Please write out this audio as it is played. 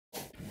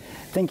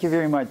Thank you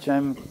very much.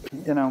 I'm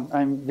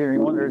very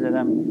honored, and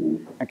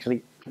I'm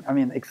actually,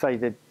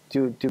 excited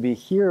to be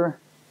here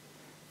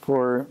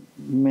for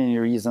many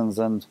reasons,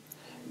 and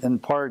in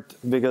part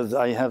because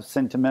I have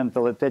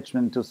sentimental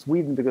attachment to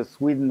Sweden, because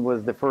Sweden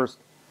was the first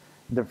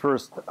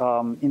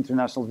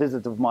international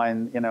visit of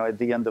mine, at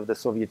the end of the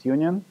Soviet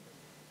Union.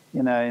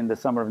 In the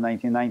summer of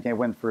 1990, I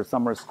went for a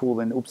summer school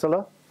in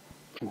Uppsala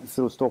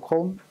through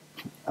Stockholm.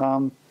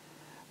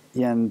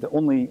 And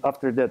only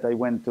after that, I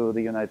went to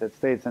the United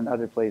States and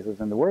other places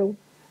in the world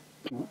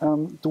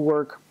to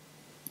work.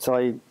 So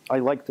I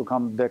like to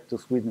come back to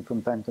Sweden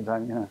from time to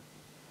time.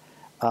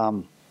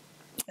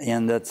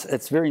 And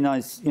it's very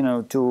nice,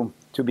 to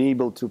be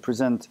able to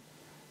present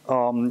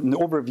an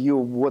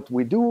overview of what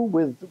we do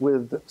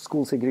with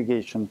school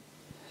segregation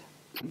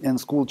and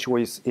school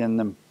choice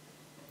in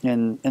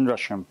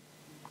Russia.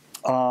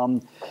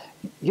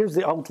 Here's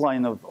the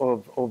outline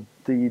of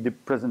the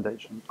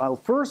presentation.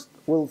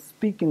 We'll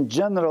speak in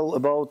general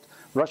about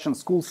Russian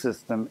school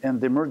system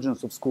and the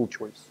emergence of school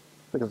choice,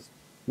 because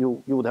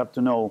you would have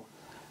to know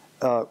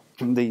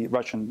the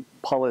Russian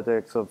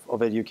politics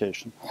of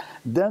education.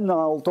 Then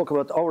I'll talk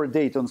about our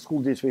data on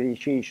school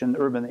differentiation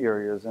in urban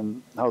areas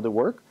and how they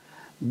work.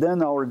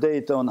 Then our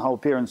data on how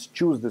parents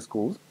choose the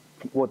schools,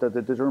 what are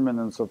the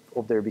determinants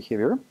of their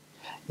behavior.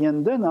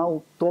 And then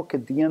I'll talk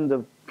at the end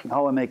of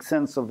how I make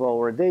sense of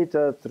our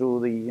data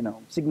through the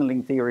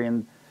signaling theory,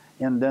 and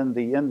then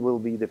the end will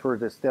be the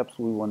further steps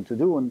we want to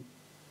do, and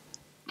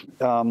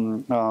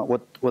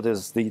what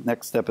is the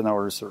next step in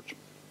our research.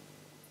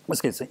 Let's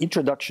get an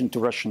introduction to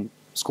Russian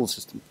school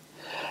system.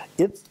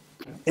 It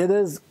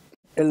is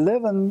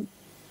 11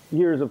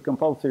 years of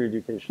compulsory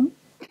education.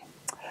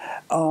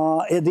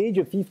 At the age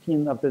of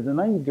 15, after the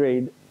 9th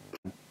grade,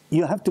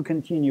 you have to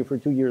continue for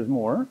 2 years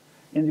more,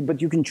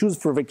 but you can choose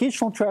for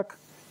vocational track,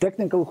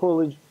 technical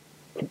college,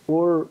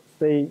 or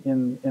stay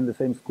in the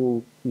same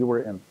school you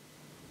were in.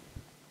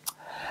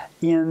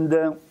 And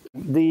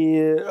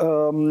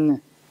the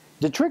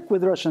trick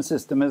with the Russian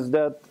system is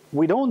that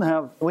we don't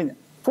have,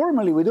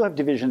 formally we do have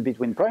division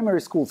between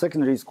primary school,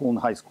 secondary school, and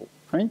high school,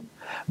 right?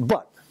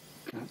 But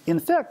in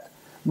fact,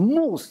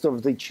 most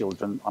of the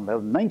children,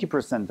 about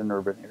 90% in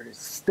urban areas,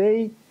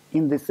 stay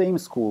in the same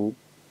school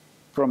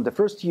from the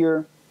first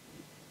year,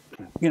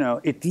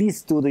 at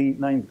least to the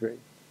 9th grade.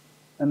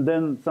 And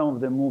then some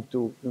of them move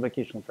to the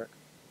vocational track.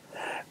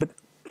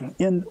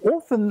 And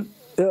often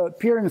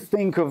parents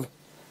think of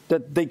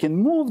that they can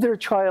move their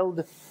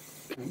child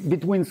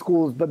between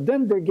schools, but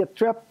then they get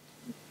trapped,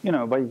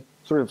 by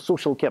sort of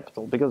social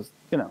capital, because,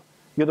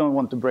 you don't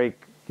want to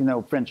break,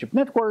 friendship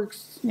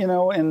networks,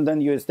 and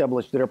then you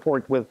establish the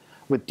rapport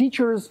with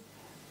teachers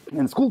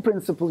and school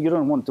principals. You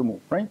don't want to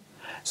move, right?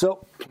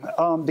 So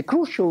the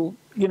crucial,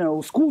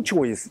 school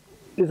choice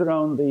is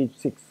around the age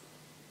 6,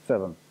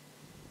 7.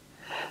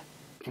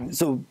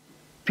 So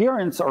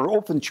parents are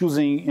often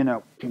choosing,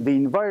 the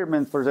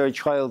environment for their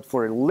child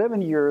for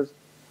 11 years,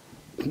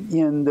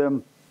 and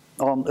a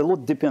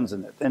lot depends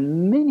on it.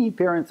 And many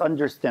parents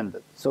understand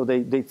it, so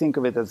they think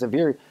of it as a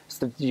very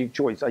strategic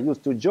choice. I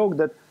used to joke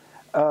that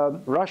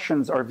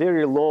Russians are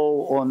very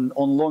low on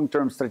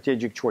long-term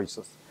strategic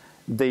choices.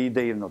 They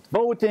are not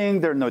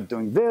voting, they're not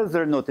doing this,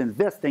 they're not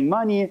investing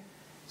money.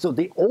 So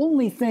the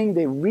only thing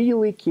they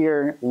really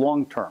care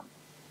long-term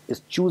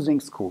is choosing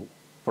school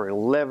for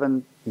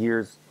 11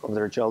 years of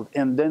their child,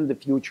 and then the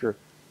future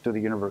to the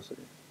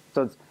university.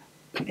 So it's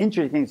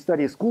interesting to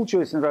study school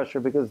choice in Russia,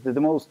 because the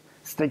most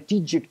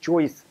strategic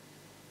choice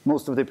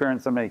most of the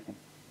parents are making.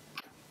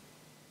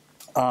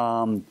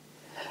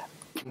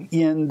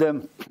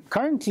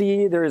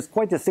 Currently there is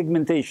quite a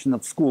segmentation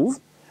of schools.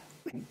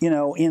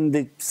 In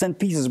the St.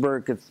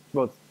 Petersburg, it's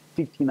about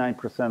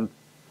 59%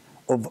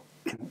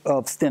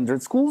 of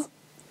standard schools,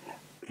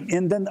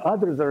 and then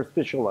others are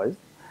specialized.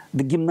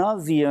 The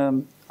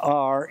gymnasium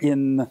are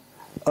in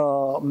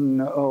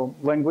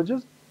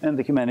languages and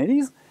the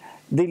humanities.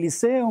 The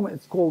lyceum,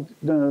 it's called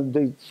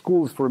the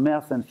schools for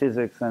math and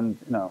physics and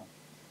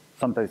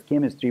sometimes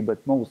chemistry,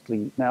 but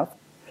mostly math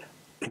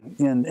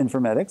and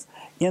informatics.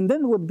 And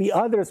then would be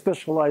other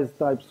specialized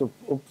types of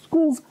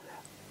schools,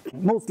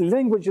 mostly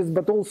languages,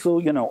 but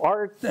also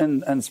art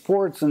and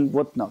sports and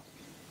whatnot.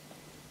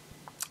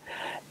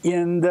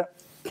 And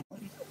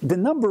the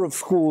number of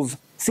schools,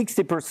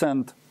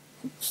 60%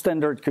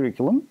 standard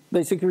curriculum,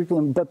 basic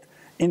curriculum, but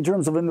in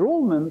terms of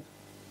enrollment,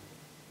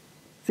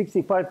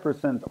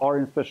 65% are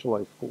in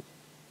specialized schools.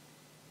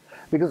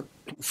 Because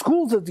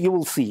schools that you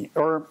will see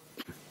are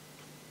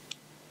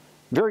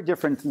very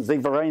different, they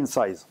vary in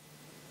size.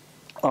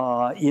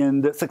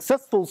 In the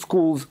successful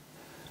schools,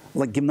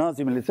 like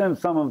gymnasium and lyceum,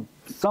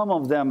 some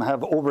of them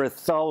have over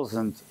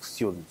 1,000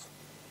 students.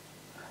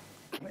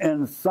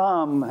 And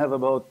some have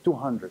about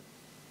 200.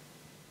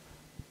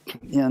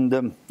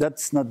 And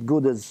that's not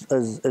good,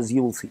 as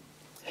you will see.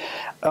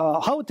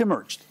 How it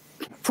emerged?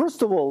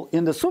 First of all,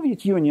 in the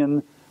Soviet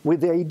Union,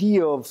 with the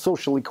idea of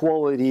social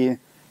equality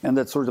and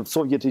that sort of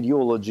Soviet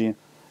ideology,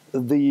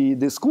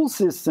 the school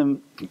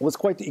system was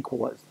quite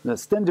equalized. The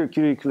standard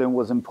curriculum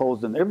was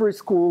imposed on every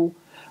school,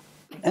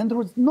 and there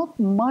was not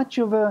much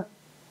of a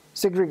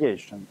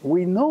segregation.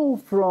 We know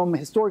from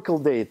historical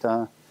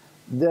data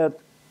that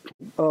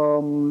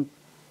in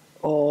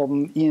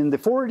the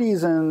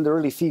 40s and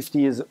early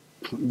 50s,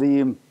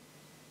 the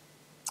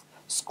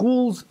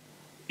schools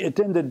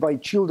attended by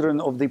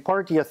children of the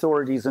party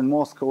authorities in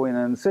Moscow and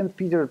in St.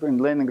 Petersburg and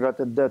Leningrad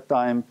at that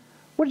time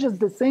were just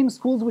the same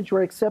schools which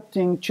were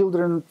accepting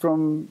children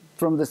from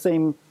the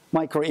same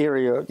micro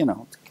area,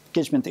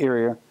 catchment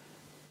area,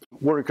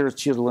 workers,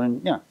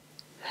 children, yeah.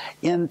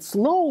 And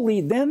slowly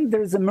then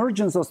there's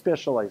emergence of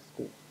specialized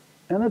schools.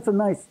 And that's a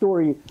nice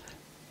story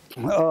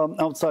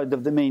outside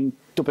of the main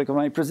topic of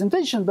my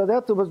presentation, but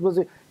that was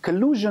a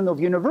collusion of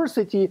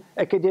university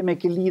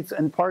academic elites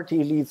and party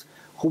elites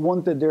who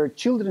wanted their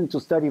children to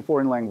study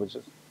foreign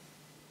languages.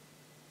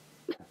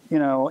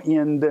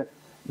 And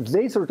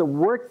they sort of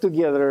worked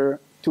together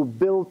to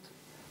build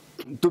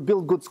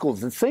good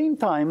schools. At the same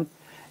time,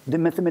 the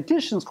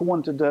mathematicians who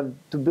wanted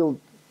to build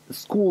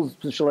schools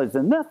specialized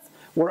in math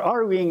were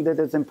arguing that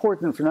it's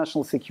important for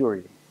national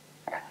security.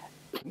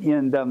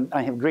 And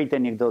I have great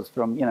anecdotes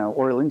from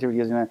oral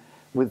interviews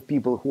with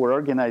people who were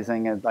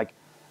organizing it. Like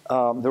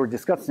they were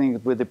discussing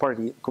it with the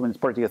Communist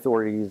Party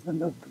authorities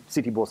and the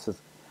city bosses.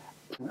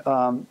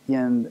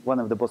 And one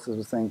of the bosses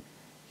was saying,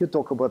 "You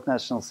talk about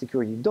national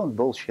security, don't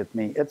bullshit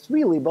me. It's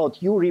really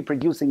about you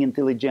reproducing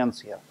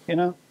intelligentsia.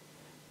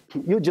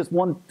 You just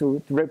want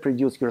to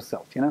reproduce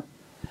yourself.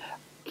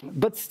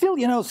 But still,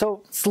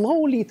 so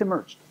slowly it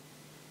emerged,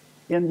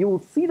 and you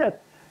will see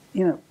that.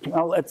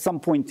 I'll, at some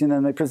point in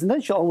my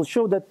presentation, I will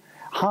show that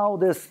how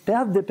this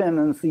path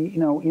dependency,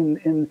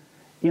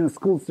 in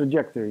schools'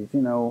 trajectories,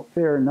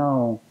 fair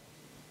now,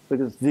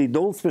 because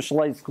those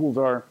specialized schools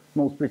are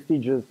most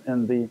prestigious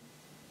and the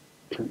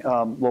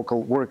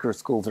local worker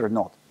schools are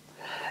not.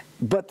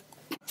 But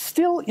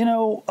still,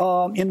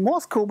 in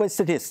Moscow, by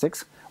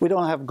statistics, we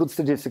don't have good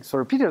statistics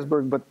for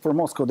Petersburg, but for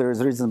Moscow, there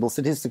is reasonable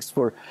statistics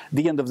for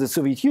the end of the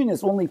Soviet Union.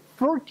 Only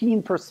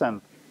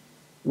 14%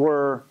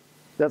 were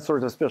that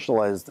sort of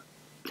specialized,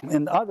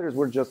 and others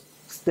were just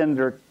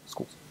standard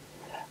schools.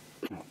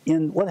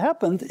 And what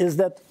happened is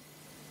that,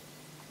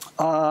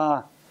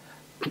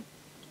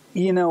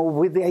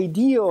 with the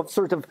idea of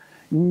sort of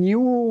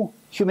new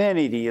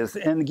humanities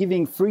and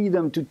giving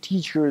freedom to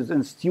teachers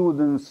and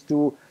students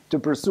to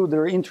pursue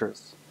their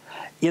interests,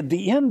 at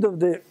the end of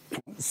the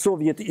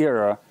Soviet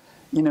era,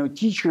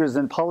 teachers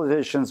and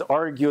politicians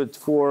argued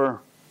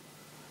for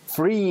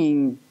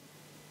freeing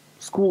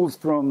schools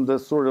from the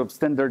sort of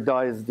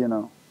standardized,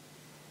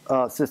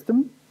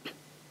 system.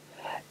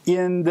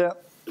 And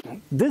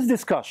this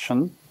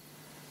discussion,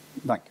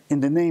 like in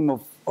the name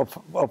of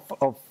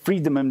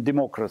freedom and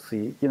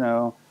democracy,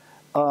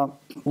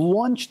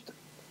 launched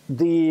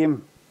the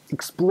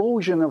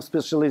explosion of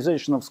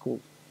specialization of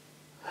schools.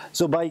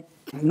 So by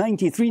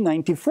 93,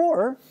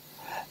 94,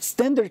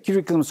 standard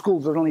curriculum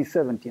schools were only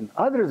 17.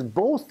 Others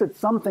boasted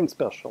something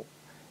special.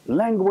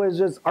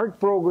 Languages, art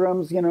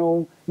programs,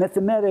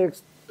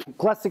 mathematics,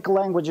 classical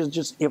languages,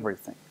 just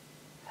everything.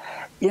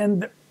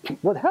 And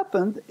what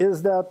happened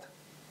is that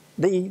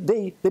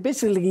they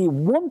basically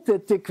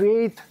wanted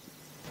to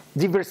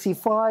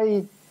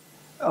diversify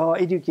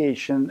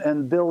education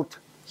and build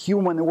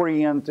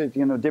human-oriented,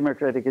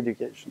 democratic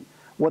education.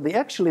 What they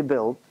actually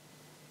built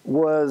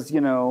was,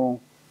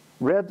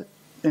 red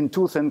in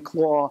tooth and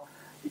claw,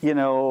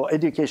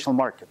 educational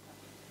market,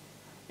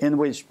 in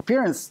which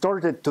parents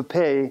started to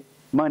pay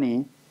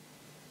money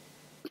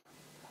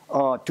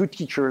to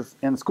teachers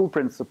and school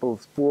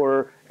principals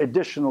for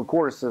additional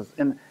courses.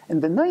 And in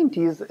the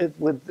 90s,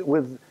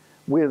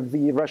 with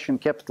the Russian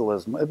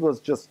capitalism, it was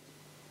just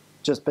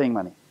paying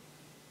money.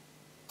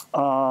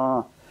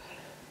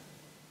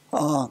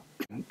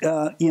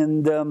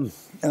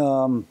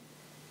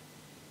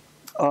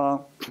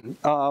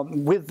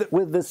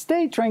 With the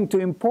state trying to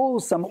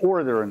impose some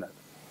order in it,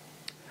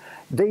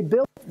 they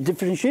built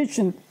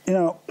differentiation,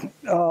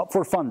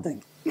 for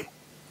funding,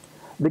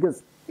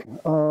 because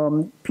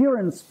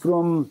parents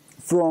from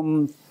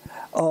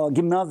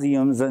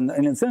gymnasiums and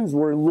in a sense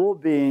were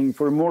lobbying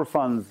for more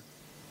funds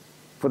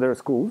for their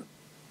schools.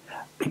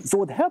 So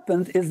what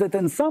happened is that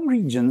in some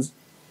regions,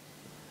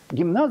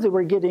 gymnasia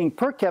were getting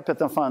per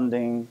capita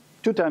funding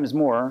 2 times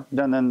more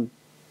than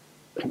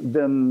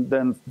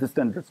the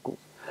standard schools.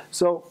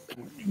 So,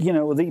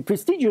 the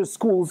prestigious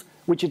schools,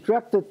 which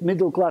attracted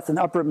middle class and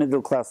upper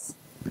middle class,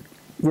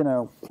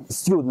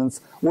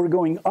 students, were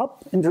going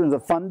up in terms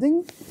of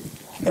funding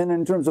and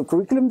in terms of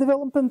curriculum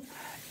development.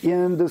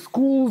 And the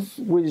schools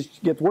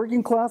which get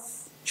working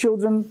class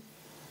children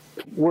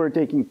were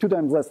taking 2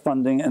 times less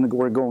funding and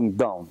were going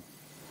down.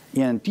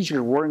 And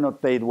teachers were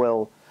not paid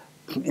well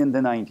in the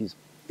 90s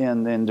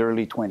and in the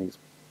early 20s.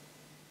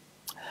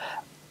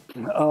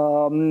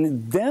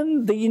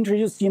 Then they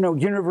introduced,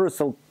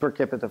 universal per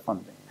capita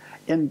funding.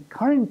 And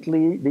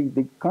currently,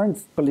 the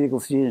current political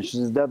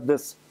situation is that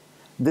this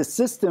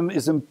system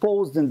is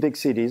imposed in big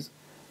cities,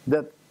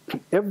 that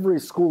every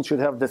school should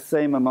have the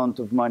same amount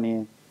of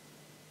money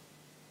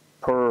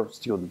per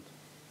student.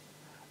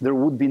 There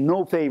would be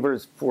no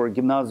favors for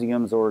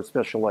gymnasiums or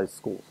specialized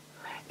schools.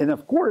 And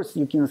of course,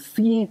 you can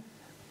see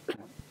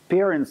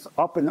parents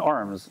up in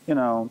arms,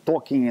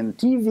 talking in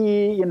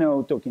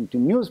TV, talking to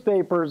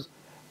newspapers.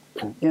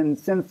 And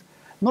since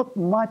not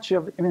much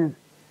of,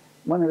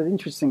 one of the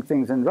interesting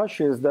things in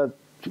Russia is that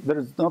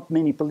there's not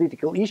many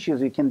political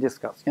issues you can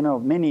discuss.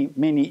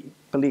 Many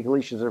political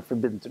issues are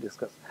forbidden to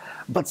discuss.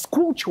 But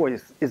school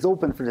choice is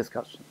open for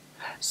discussion.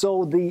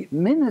 So the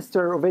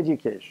Minister of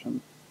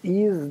Education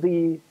is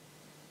the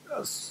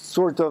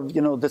sort of,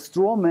 the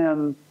straw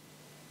man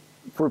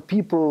for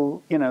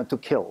people, to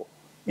kill.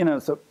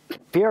 So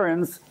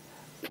parents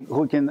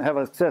who can have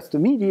access to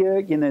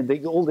media,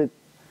 they all the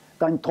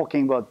time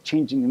talking about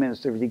changing the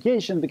Minister of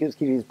Education because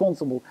he's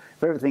responsible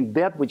for everything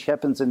bad which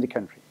happens in the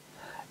country.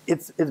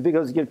 It's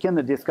because you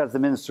cannot discuss the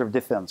Minister of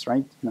Defense,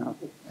 right?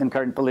 In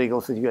current political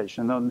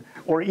situation,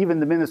 or even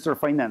the Minister of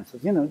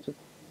Finances, just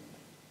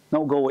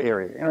no-go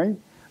area, right?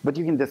 But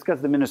you can discuss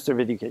the Minister of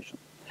Education.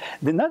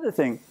 Another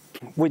thing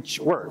which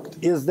worked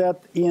is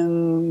that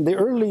in the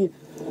early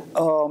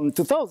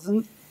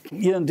 2000s,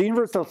 the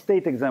universal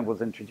state exam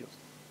was introduced.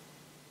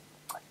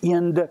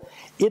 And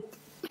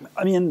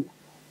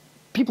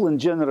people in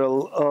general,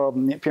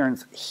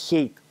 parents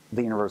hate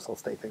the universal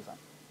state exam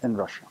in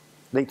Russia.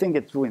 They think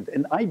it's ruined.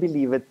 And I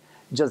believe it's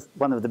just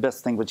one of the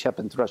best things which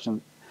happened to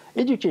Russian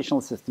educational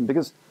system,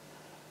 because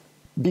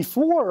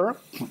before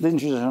the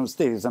introduction of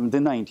state exam in the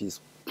 90s,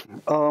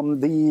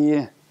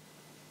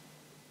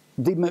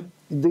 the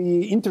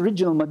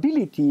interregional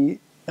mobility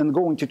and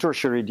going to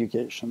tertiary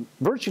education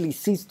virtually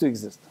ceased to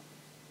exist.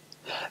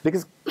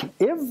 Because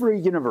every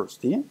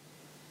university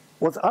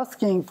was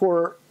asking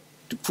for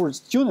a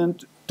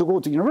student to go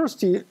to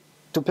university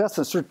to pass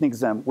a certain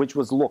exam, which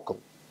was local.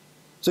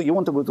 So you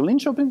want to go to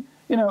Linköping,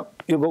 you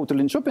go to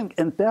Linköping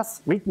and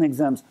pass written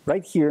exams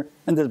right here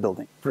in this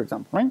building, for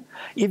example, right?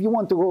 If you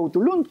want to go to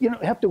Lund, you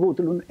have to go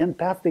to Lund and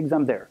pass the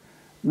exam there.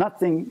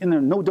 Nothing,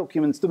 no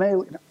documents to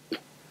mail.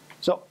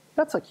 So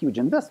that's a huge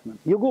investment.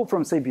 You go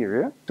from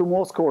Siberia to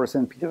Moscow or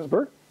St.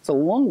 Petersburg. It's a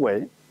long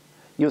way.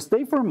 You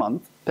stay for a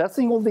month,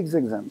 passing all these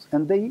exams,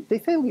 and they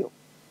fail you.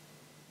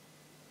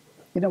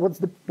 What's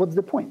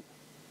the point?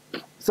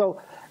 So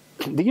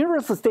the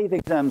universal state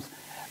exams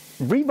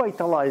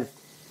revitalized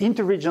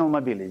interregional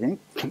mobility,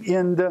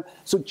 and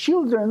so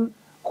children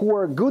who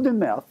are good in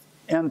math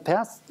and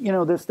pass,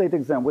 the state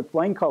exam with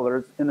flying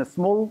colors in a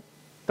small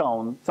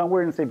town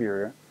somewhere in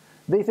Siberia,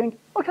 they think,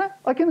 okay,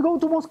 I can go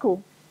to Moscow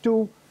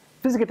to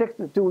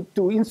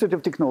to Institute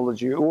of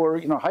Technology or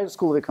Higher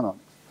School of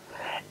Economics,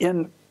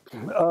 and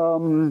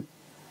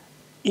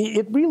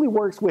it really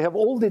works. We have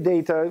all the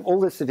data, all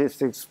the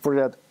statistics for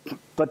that.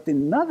 But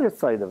another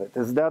side of it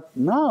is that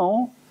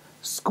now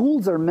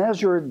schools are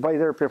measured by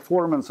their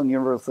performance on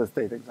universal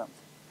state exams.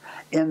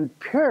 And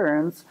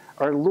parents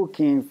are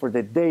looking for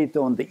the data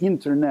on the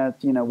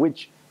internet,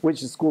 which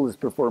school is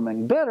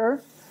performing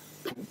better.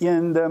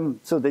 And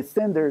so they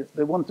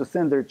want to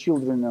send their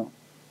children,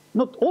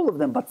 not all of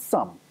them, but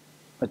some,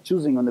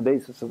 choosing on the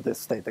basis of this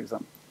state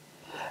exam.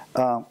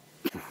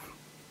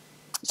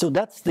 So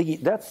that's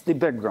the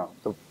background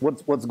of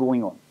what's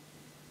going on.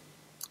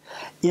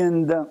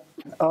 And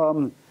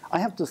I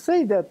have to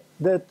say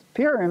that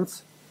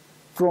parents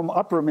from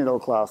upper middle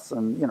class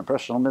and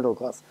professional middle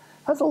class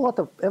have a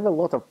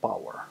lot of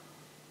power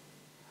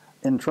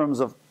in terms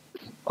of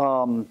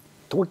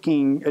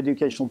tweaking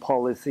educational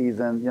policies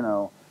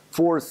and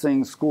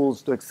forcing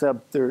schools to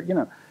accept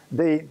their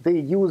they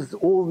use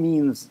all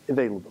means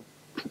available.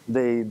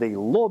 They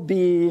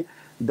lobby.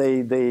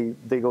 They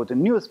go to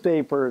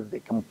newspapers. They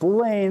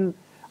complain.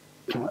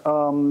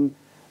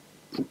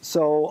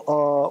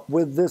 So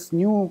with this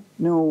new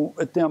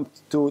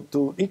attempt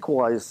to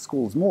equalize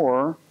schools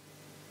more,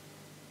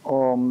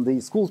 the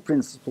school's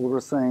principal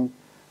were saying,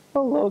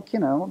 "Well, look,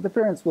 the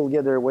parents will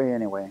get their way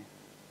anyway.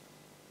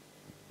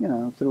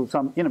 Through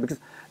some, because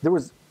there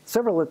was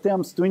several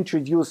attempts to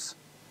introduce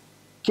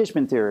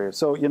catchment area.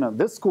 So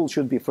this school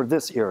should be for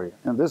this area,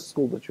 and this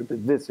school that should be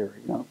this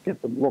area.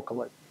 Get them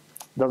localized.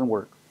 Doesn't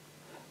work.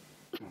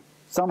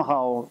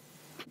 Somehow,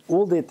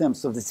 all the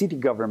attempts of the city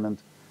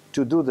government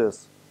to do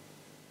this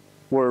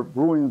were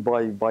ruined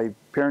by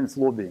parents'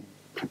 lobbying.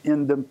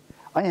 And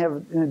I have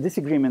a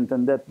disagreement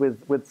on that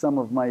with some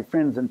of my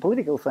friends in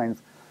political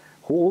science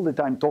who all the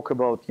time talk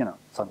about,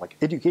 something like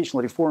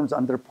educational reforms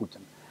under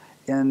Putin.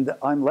 And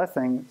I'm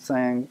laughing,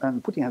 saying,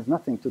 and Putin has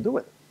nothing to do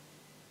with it.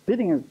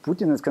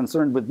 Putin is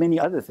concerned with many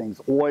other things,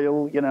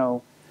 oil,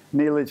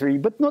 military,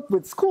 but not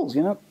with schools,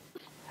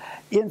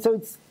 And so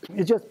it's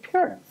just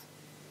parents.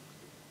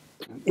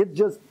 It's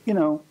just,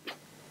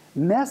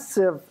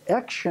 massive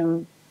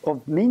action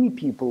of many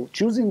people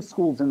choosing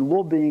schools and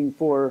lobbying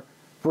for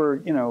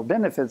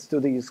benefits to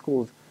these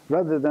schools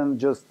rather than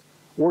just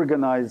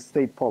organized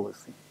state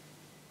policy.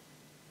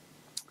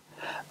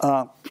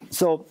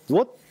 So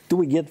what do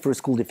we get for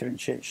school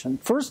differentiation?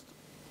 First,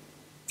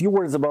 a few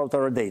words about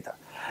our data.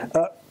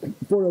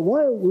 For a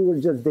while, we were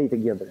just data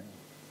gathering,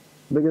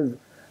 because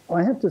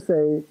I have to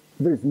say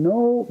there's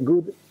no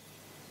good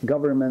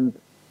government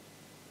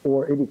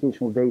or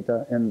educational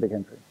data in the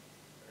country.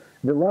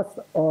 The last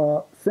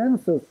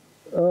census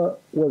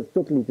was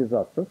totally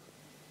disastrous.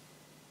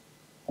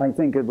 I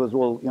think it was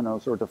all,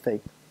 sort of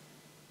fake.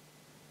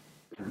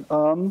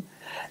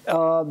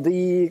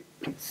 The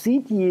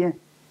city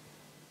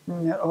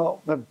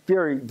have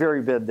very,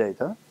 very bad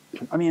data.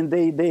 I mean,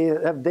 they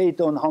have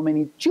data on how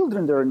many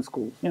children there are in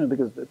schools,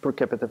 because per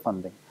capita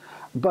funding.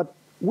 But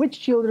which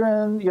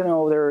children,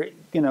 their,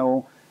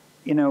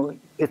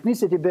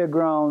 ethnicity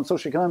background,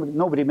 socioeconomic,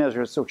 nobody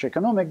measures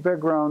socioeconomic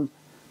background.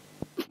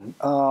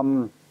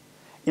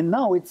 And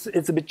now it's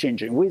a bit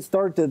changing. We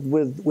started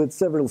with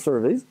several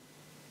surveys.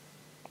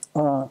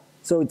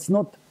 So it's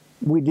not,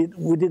 we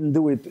didn't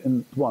do it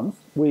in once.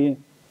 We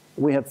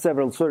had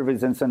several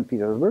surveys in St.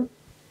 Petersburg.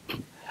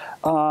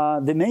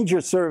 The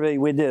major survey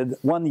we did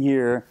 1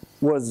 year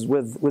was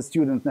with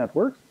student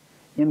networks,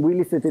 and we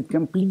elicited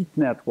complete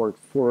networks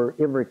for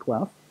every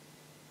class.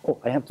 Oh,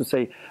 I have to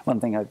say one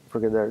thing I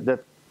forget there,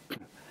 that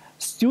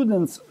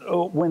students,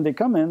 when they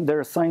come in,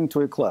 they're assigned to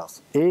a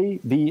class, A,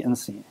 B, and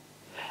C.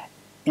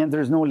 And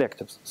there's no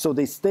electives. So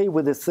they stay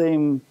with the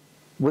same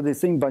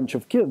bunch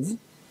of kids.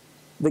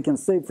 They can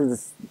stay for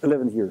this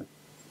 11th year.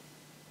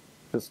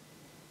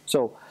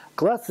 So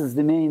class is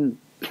the main,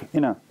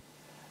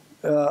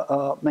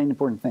 main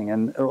important thing.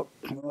 And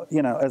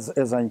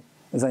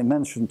as I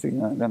mentioned to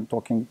I'm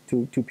talking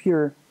to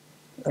Pierre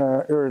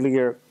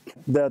earlier,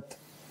 that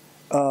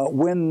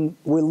when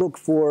we look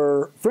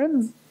for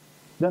friends,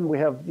 then we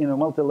have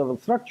multi-level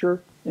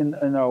structure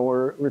in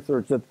our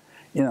research that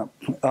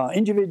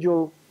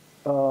individual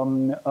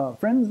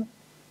friends,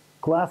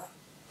 class,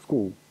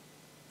 school.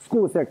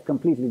 School effects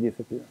completely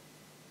disappear.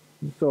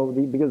 So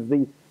because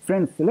the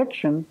friend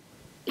selection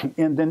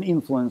and then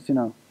influence,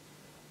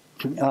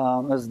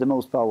 has the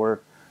most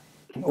power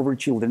over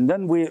children.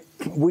 Then we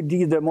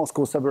did the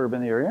Moscow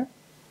suburban area,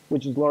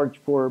 which is large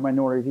for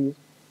minorities,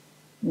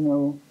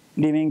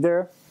 living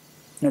there.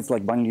 It's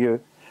like banlieue.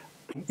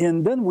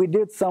 And then we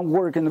did some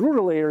work in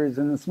rural areas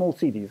and in small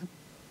cities,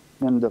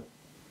 and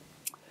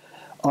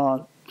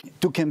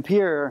to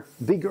compare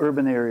big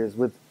urban areas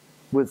with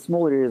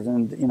small areas,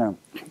 and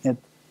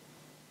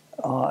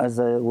as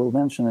I will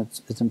mention,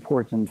 it's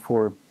important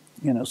for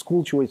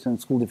school choice and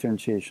school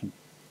differentiation.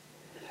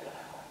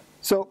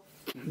 So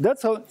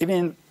that's how,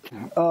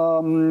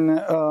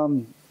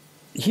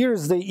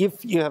 here's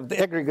if you have the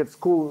aggregate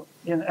school,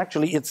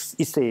 actually it's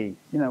ISA.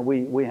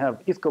 We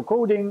have ISCO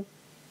coding,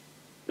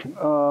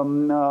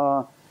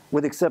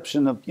 with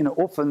exception of,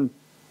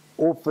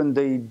 often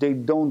they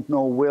don't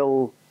know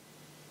well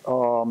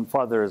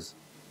father's,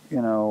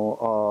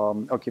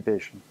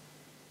 occupation.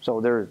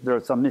 So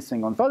there's some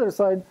missing on father's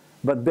side,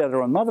 but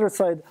better on mother's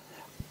side.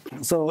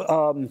 So,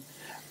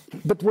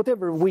 but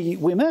whatever we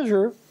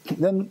measure,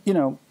 then,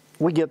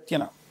 we get,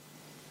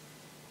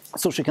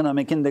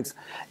 socioeconomic index.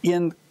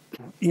 And,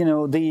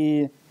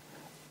 the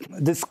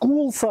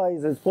school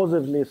size is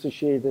positively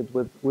associated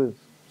with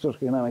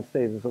socioeconomic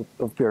status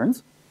of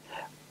parents.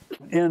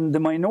 And the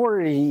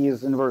minority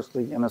is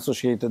inversely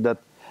associated, that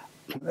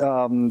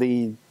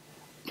the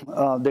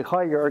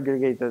higher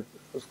aggregated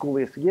school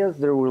is, yes,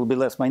 there will be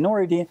less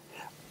minority.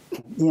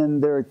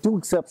 And there are two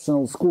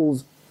exceptional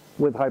schools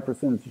with high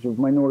percentage of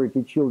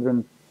minority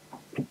children,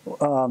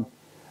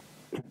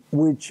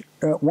 which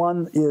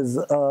one is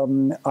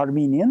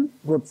Armenian,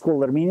 what's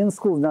called Armenian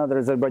school,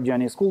 another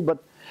Azerbaijani school.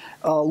 But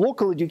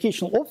local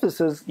educational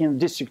offices in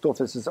district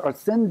offices are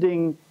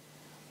sending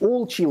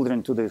all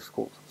children to these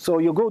schools. So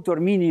you go to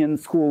Armenian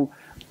school,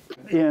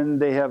 and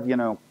they have,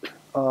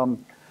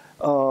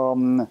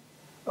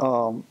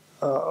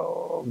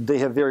 they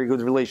have very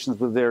good relations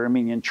with their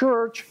Armenian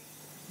church,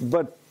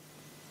 but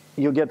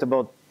you get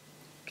about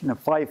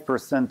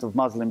 5% of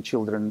Muslim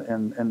children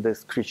in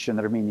this Christian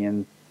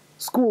Armenian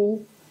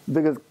school,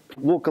 because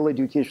local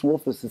educational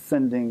office is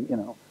sending,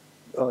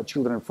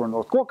 children from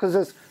North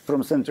Caucasus,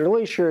 from Central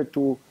Asia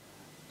to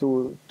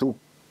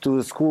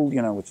the school,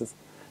 which is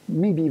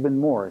maybe even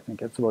more. I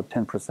think it's about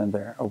 10%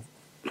 there of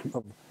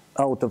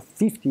out of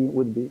 50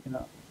 would be,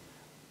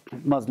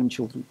 Muslim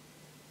children.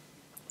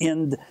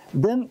 And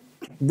then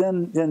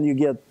you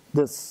get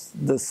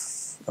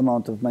this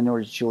amount of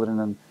minority children,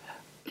 and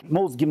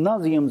most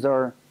gymnasiums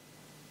are,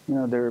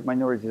 their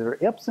minorities are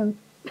absent.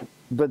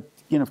 But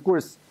of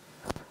course,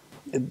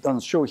 it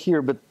doesn't show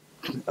here, but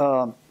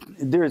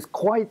there is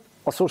quite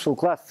a social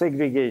class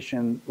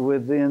segregation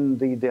within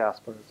the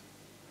diasporas.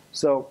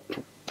 So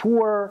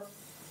poor,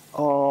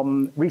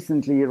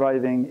 recently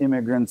arriving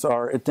immigrants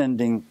are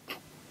attending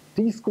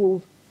these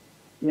schools,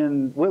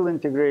 and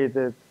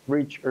well-integrated,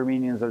 rich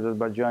Armenians,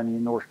 Azerbaijani,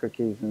 North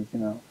Caucasians,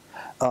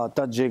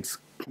 Tajiks,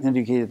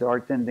 educated, are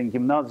attending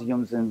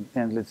gymnasiums and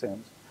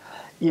lyceums.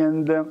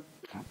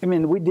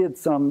 And we did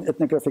some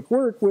ethnographic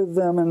work with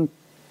them, and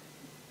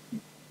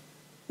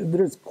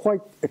there's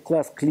quite a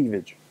class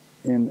cleavage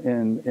in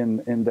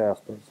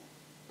diasporas.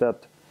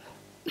 That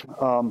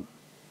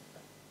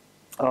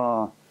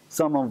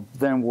some of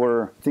them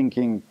were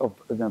thinking of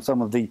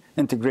some of the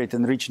integrated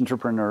and rich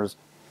entrepreneurs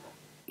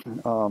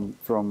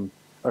from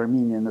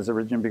Armenian,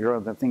 Azerbaijani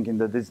background, are thinking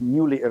that these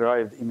newly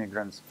arrived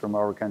immigrants from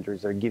our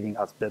countries are giving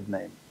us bad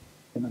name,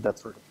 that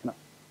sort of,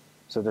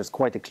 So there's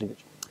quite a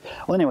cleavage.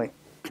 Well, anyway,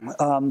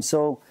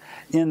 So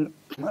in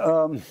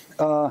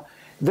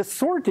the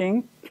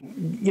sorting,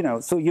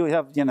 so you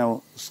have,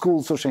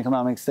 school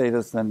socioeconomic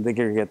status and the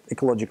aggregate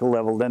ecological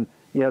level, then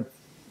you have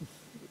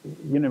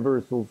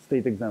universal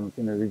state exams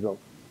in the result,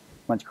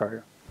 much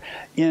higher.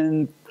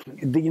 In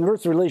the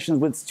universal relations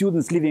with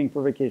students leaving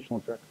for vocational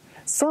track,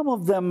 some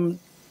of them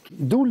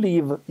do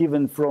leave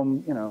even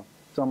from,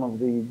 some of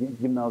the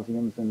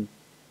gymnasiums, and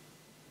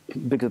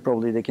because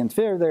probably they can't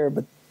fare there,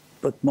 but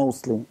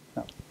mostly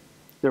no.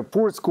 They're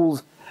poor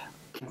schools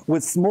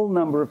with small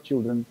number of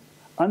children,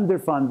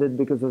 underfunded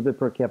because of the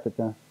per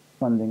capita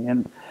funding.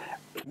 And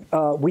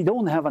we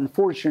don't have,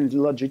 unfortunately,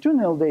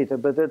 longitudinal data,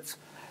 but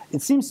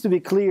it seems to be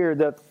clear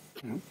that,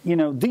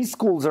 these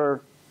schools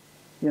are,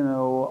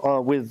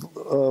 with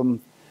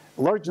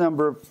large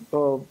number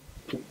of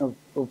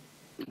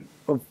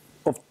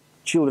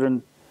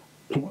children,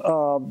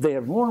 they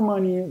have more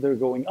money, they're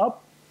going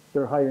up,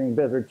 they're hiring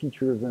better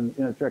teachers and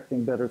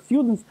attracting better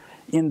students,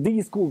 and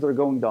these schools are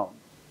going down.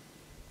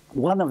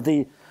 One of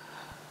the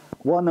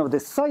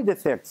side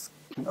effects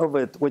of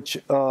it, which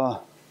I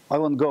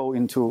won't go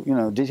into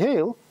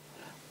detail,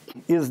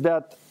 is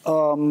that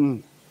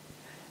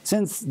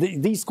since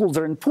these schools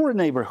are in poor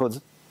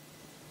neighborhoods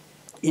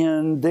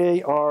and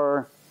they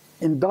are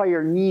in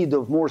dire need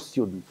of more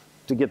students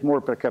to get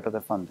more per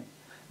capita funding,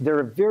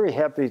 they're very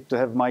happy to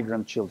have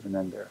migrant children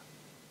in there.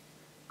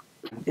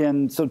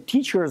 And so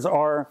teachers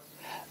are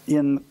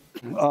good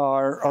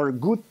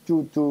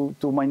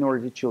to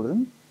minority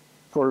children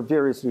for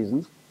various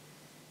reasons.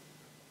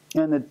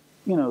 And it,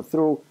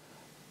 through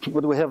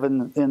what we have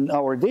in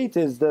our data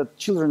is that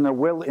children are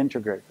well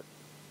integrated.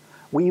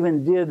 We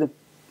even did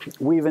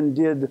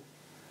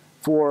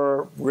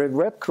for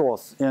Red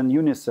Cross and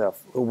UNICEF,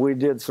 we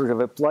did sort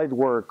of applied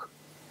work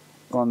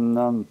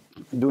on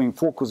doing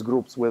focus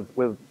groups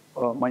with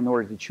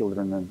minority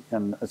children,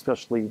 and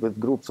especially with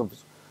groups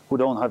who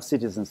don't have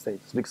citizen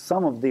status. Because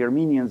some of the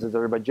Armenians and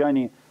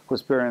Azerbaijani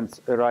whose parents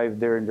arrived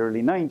there in the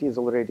early 90s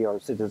already are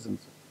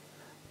citizens.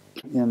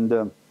 And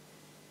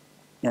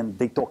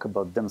they talk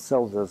about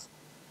themselves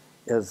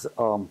as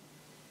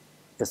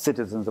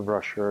citizens of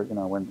Russia,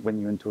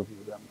 when you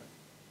interview them.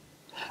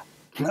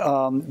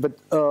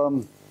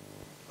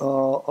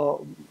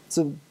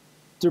 So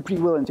they're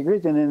pretty well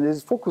integrated. And in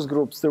these focus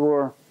groups,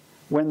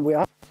 when we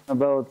asked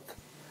about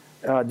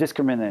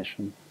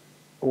discrimination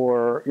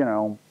or,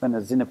 and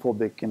a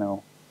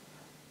xenophobic,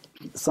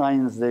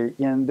 signs, they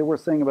were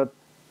saying about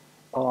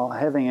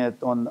having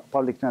it on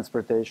public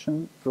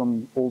transportation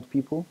from old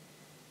people,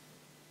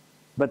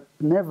 but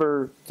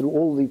never through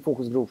all the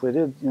focus groups we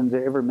did, and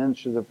they ever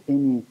mentioned of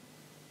any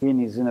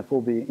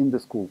xenophobia in the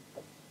school.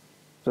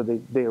 So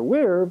they're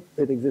aware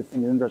it exists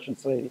in the Russian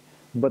society,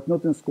 but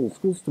not in schools.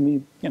 Schools, to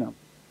me,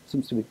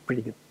 seems to be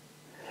pretty good.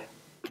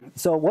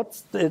 So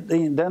what's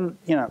then,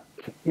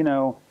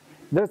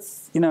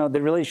 that's,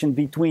 the relation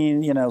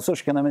between,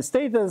 socioeconomic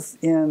status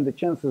and the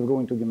chances of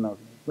going to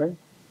gymnasium, right?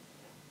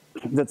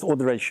 That's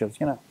odd ratios,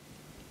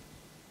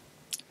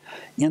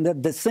 And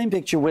that the same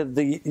picture with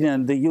the,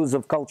 the use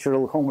of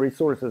cultural home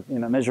resources,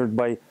 measured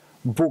by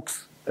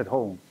books at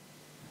home.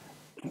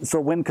 So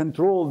when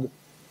controlled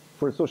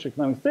for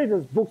socioeconomic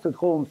status, books at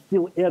home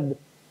still add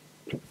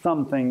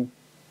something,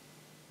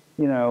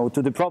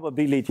 to the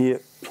probability,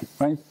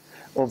 right,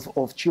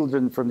 of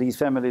children from these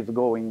families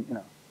going,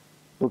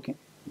 looking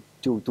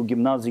to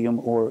gymnasium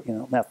or,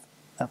 math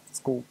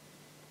school.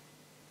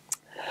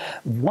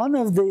 One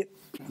of the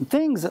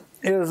things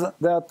is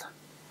that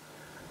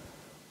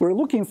we're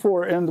looking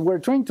for, and we're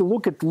trying to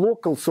look at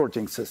local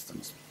sorting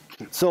systems.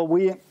 So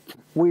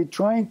we're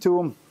trying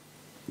to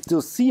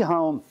see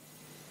how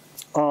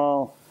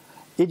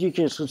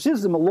education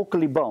system are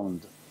locally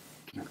bound.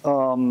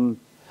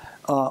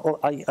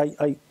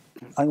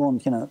 I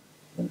won't,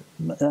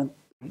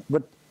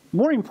 but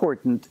more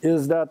important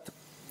is that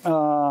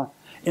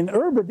in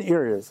urban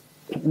areas,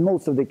 in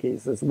most of the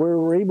cases, where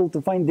we're able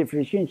to find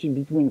differentiation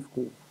between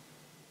schools,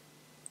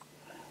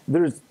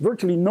 there's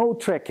virtually no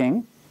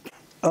tracking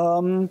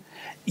within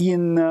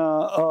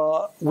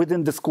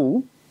the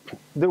school.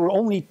 There were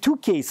only 2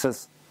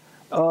 cases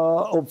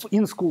of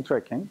in-school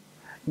tracking.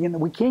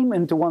 We came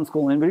into one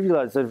school and we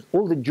realized that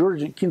all the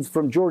Georgian kids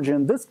from Georgia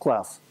in this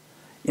class,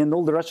 and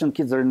all the Russian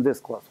kids are in this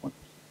class.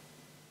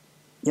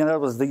 That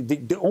was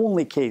the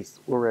only case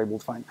we were able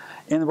to find.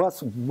 And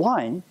that's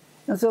why.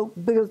 And so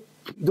because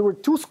there were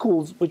 2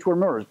 schools which were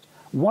merged.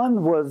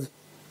 One was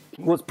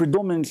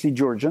predominantly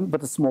Georgian,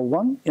 but a small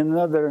one, and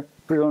another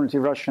predominantly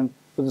Russian,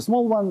 but a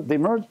small one. They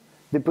merged,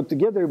 they put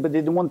together, but they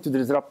didn't want to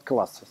disrupt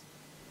classes.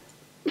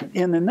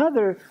 In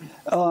another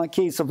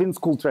case of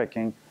in-school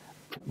tracking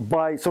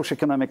by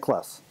socioeconomic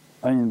class,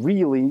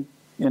 really,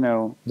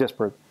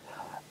 desperate,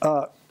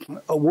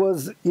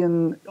 was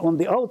on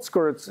the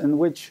outskirts, in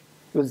which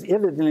it was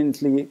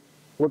evidently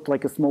looked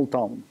like a small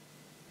town.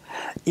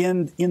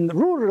 And in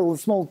rural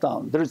small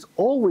town, there's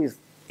always,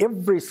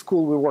 every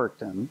school we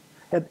worked in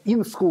had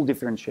in-school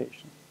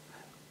differentiation.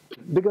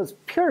 Because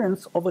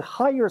parents of a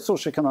higher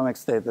socioeconomic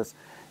status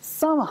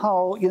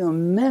somehow,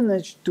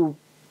 managed to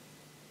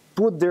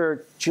put their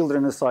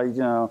children aside,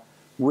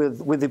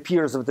 with the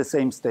peers of the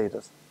same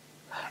status.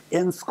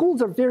 And schools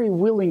are very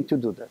willing to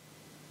do that.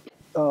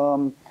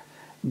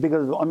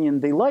 Because, I mean,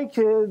 they like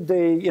it,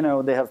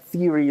 they have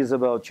theories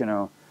about,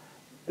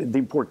 the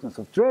importance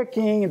of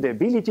tracking, the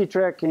ability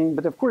tracking,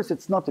 but of course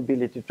it's not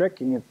ability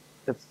tracking,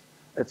 it's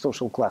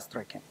social class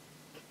tracking.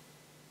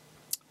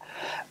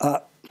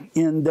 But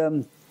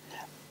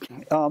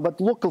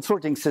local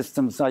sorting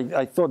systems,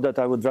 I thought that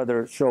I would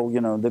rather show,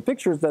 the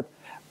pictures that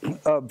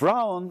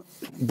brown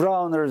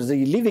are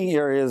the living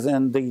areas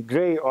and the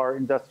gray are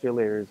industrial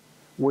areas,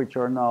 which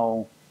are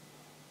now,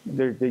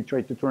 they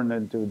try to turn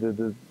into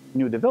the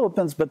new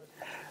developments, but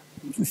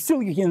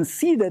still you can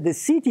see that the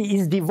city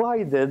is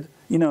divided,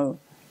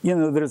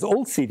 there's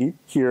old city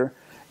here,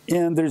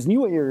 and there's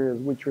new areas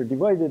which are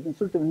divided in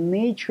sort of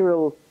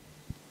natural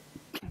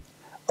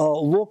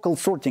local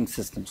sorting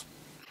systems.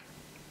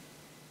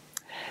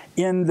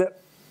 And the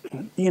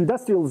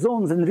industrial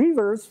zones and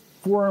rivers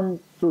form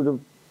sort of,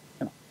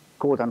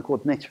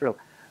 quote-unquote, natural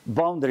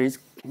boundaries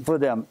for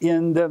them.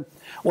 And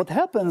what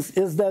happens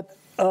is that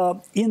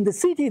in the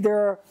city there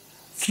are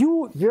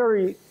few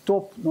very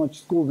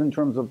top-notch schools in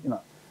terms of,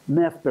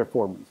 math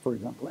performance, for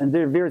example, and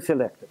they're very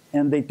selective.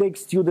 And they take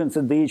students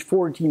at the age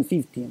 14,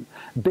 15,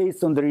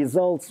 based on the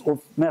results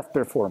of math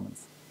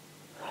performance.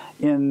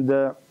 And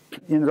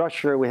in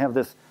Russia, we have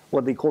this,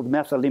 what they call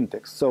Math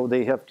Olympics. So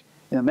they have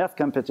math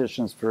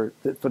competitions for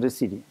the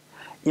city.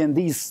 And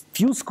these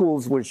few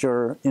schools, which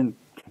are in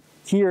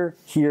here,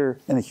 here,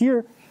 and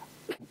here,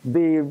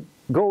 they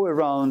go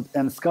around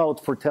and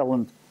scout for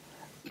talent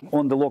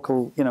on the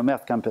local,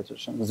 math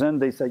competitions. Then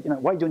they say,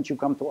 why don't you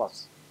come to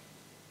us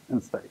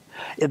and study?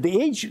 At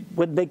the age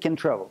when they can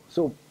travel.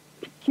 So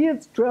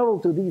kids travel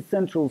to these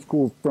central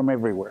schools from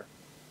everywhere.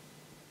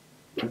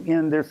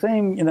 And the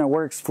same,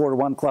 works for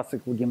one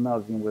classical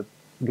gymnasium with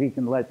Greek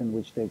and Latin,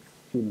 which takes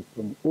students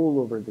from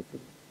all over the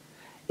city.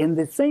 And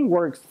the same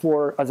works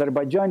for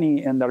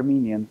Azerbaijani and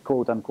Armenian,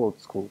 quote-unquote,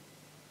 schools.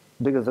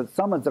 Because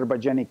some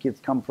Azerbaijani kids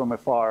come from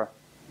afar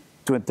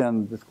to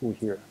attend the school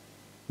here.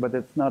 But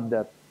it's not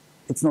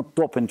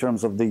top in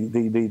terms of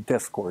the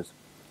test scores.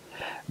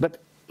 But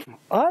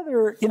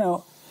other,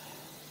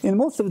 in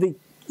most of the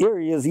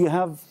areas, you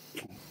have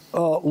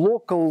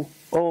local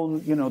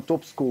own,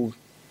 top schools.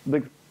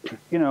 The,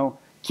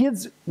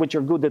 kids which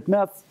are good at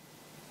math,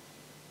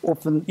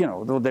 often,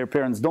 though their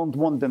parents don't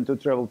want them to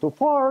travel too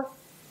far.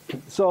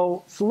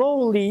 So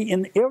slowly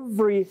in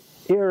every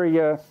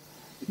area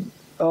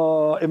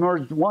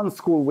emerged one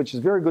school which is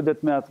very good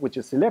at math, which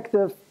is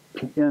selective,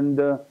 and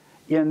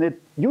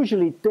it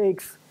usually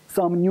takes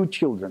some new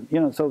children.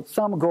 So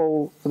some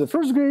go for the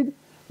first grade,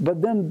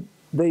 but then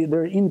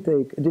their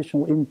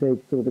additional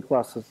intake through the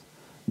classes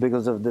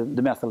because of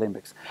the Math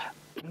Olympics.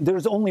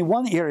 There's only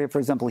one area, for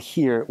example,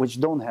 here, which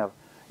don't have,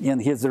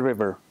 and here's the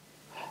river.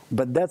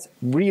 But that's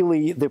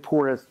really the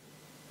poorest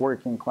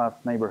working class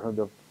neighborhood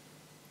of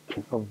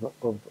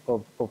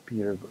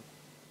Petersburg.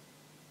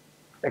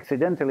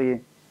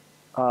 Accidentally,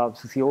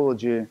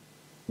 sociology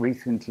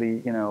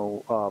recently,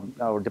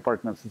 our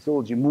department of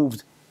sociology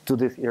moved to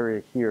this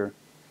area here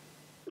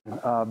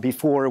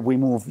before we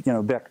moved,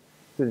 back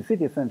to the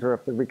city center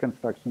after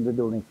reconstruction of the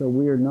building. So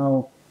we are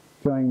now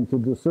trying to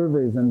do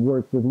surveys and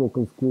work with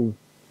local schools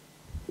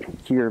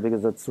here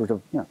because that's sort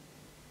of,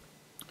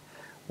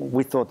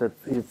 we thought that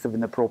it's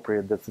even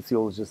appropriate that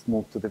sociologists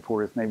move to the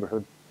poorest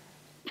neighborhood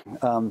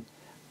of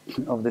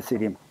the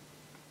city.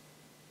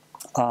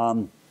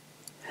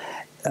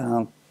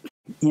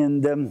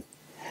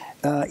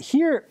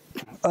 Here,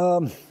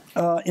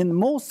 in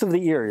most of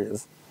the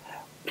areas,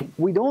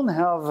 we don't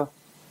have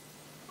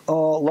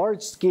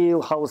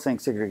large-scale housing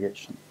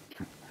segregation.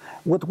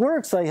 What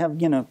works, I have,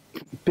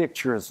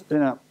 pictures.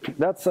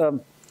 That's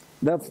the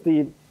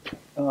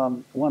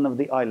one of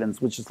the islands,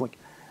 which is like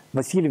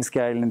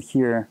Vasilievsky Island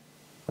here.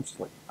 It's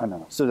like, I don't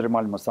know,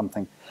 Södermalm or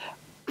something.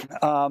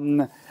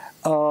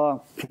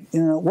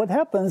 What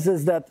happens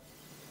is that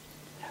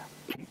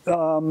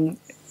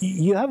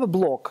you have a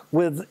block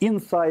with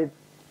inside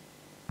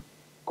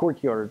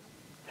courtyards,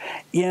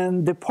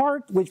 and the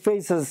part which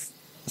faces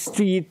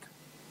street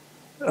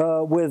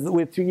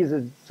with trees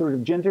is sort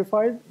of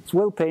gentrified. It's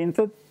well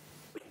painted.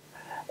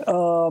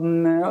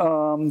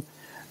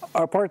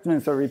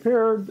 Apartments are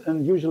repaired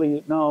and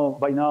usually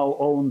by now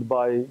owned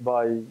by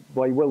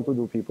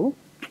well-to-do people.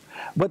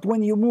 But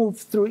when you move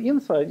through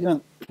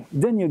inside,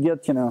 then you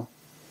get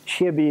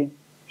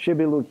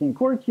shabby-looking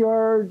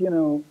courtyard,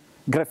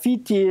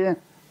 graffiti,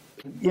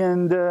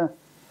 and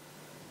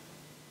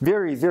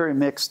very, very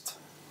mixed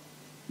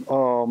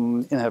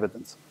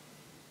inhabitants.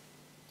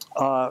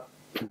 I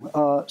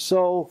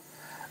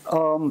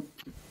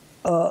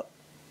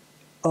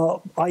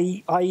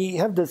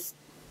have this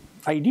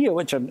idea,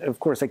 which of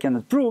course I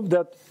cannot prove,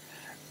 that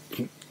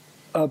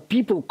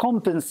people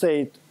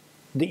compensate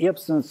the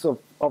absence of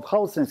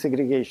housing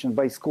segregation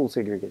by school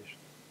segregation.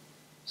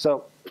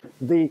 So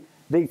they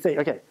say,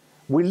 okay,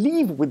 we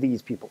live with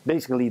these people.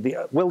 Basically,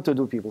 the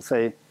well-to-do people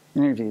say,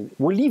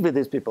 we live with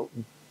these people,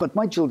 but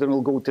my children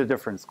will go to a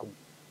different school.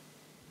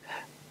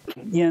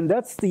 And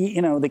that's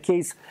the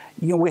case.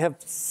 We have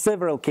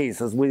several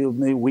cases.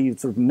 We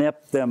sort of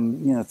map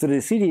them through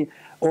the city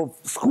of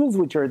schools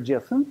which are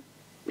adjacent,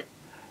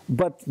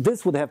 but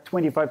this would have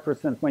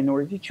 25%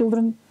 minority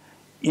children,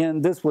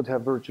 and this would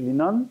have virtually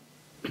none,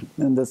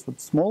 and this would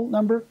small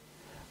number.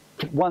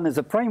 One is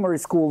a primary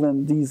school,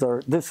 and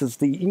this is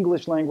the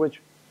English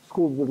language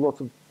schools with lots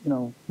of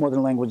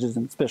modern languages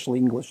and especially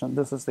English, and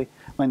this is the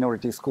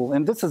minority school.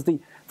 And this is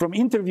from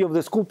interview of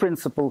the school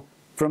principal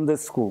from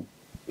this school.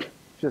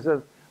 She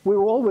says, we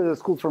were always a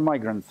school for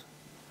migrants,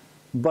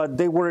 but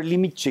they were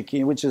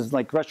limitchiki, which is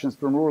like Russians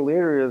from rural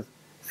areas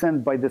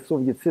sent by the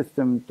Soviet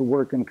system to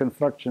work in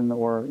construction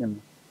or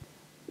in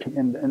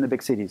the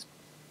big cities.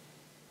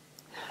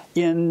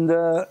 And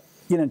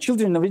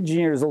children of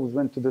engineers always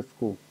went to this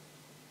school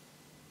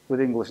with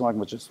English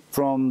languages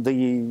from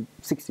the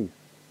 60s.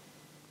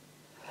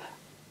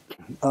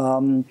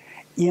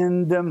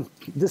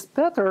 This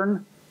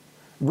pattern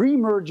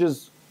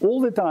reemerges all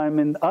the time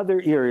in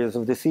other areas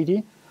of the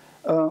city.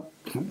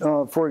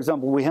 For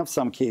example, we have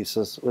some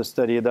cases. We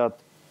study that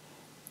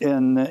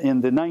in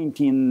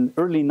the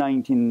early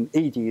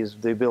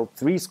 1980s, they built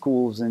 3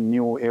 schools in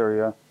new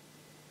area,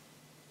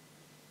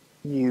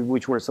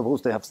 which were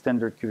supposed to have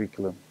standard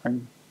curriculum.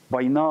 Right?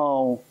 By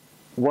now,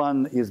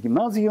 one is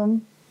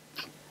gymnasium,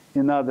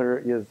 another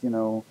is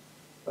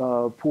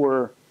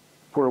poor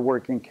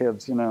working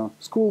kids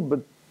school,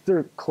 but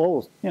they're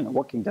close,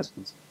 walking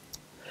distance.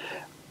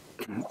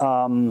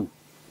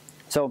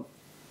 So.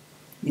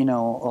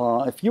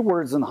 A few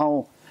words on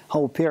how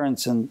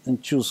parents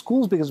and choose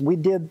schools, because we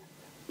did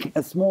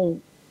a small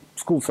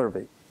school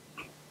survey,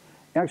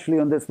 actually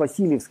on this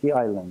Vasilievsky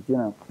Island.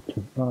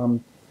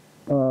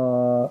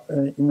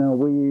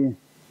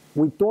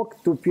 We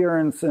talked to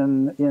parents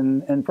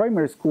in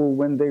primary school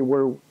when they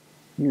were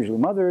usually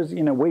mothers,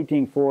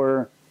 waiting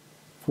for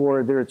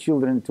their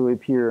children to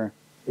appear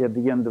at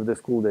the end of the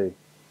school day,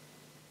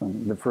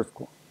 the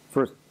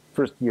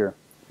first year,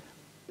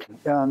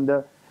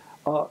 and.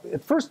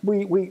 At first,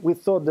 we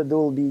thought that there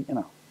will be,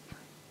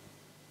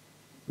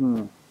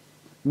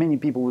 many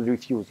people would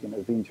refuse, the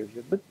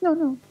interview. But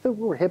no, they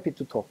were happy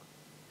to talk.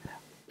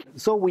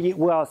 So we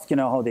asked,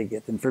 how they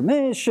get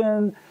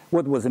information,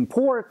 what was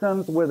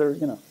important, whether,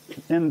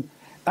 And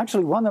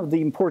actually, one of the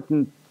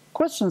important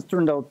questions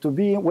turned out to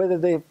be whether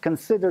they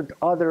considered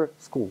other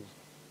schools.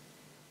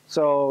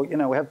 So,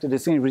 we have to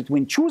distinguish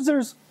between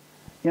choosers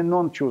and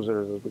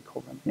non-choosers, as we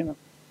call them,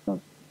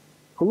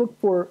 who looked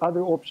for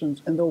other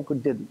options and those who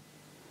didn't.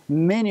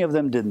 Many of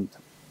them didn't,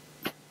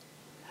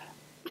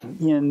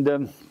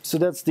 and so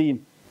that's the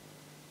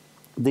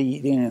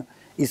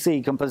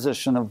essay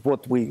composition of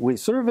what we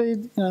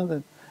surveyed.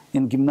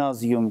 In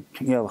gymnasium,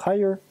 you have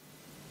higher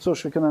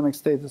socioeconomic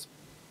status,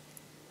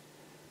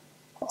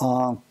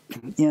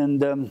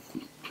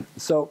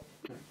 so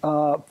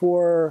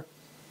for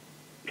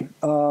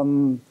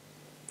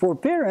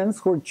parents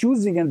who are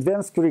choosing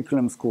advanced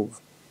curriculum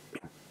schools,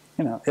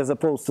 as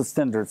opposed to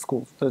standard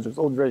schools, such as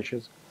old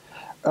ratios.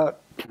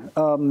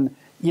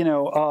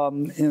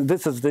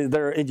 This is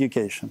their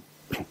education,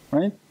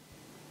 right?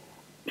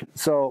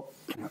 So,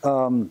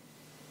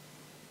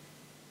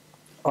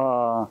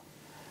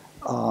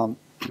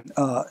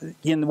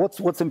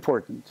 what's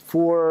important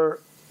for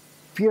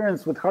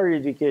parents with higher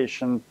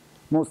education?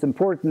 Most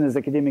important is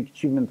academic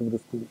achievement of the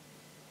school,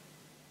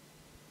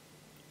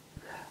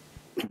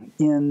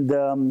 and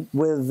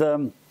with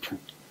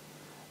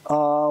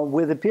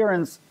the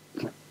parents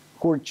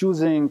who are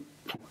choosing.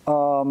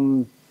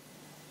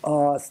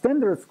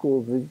 Standard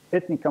schools, the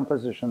ethnic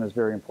composition is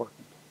very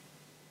important.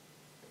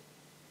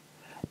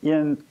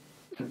 And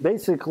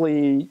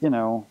basically,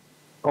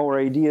 our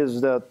idea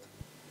is that,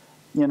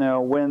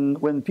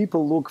 when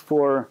people look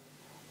for,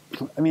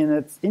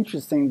 it's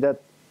interesting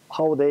that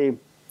how they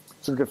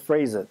sort of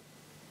phrase it.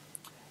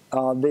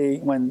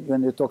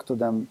 When they talk to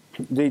them,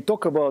 they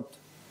talk about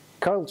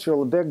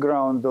cultural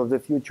background of the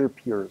future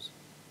peers.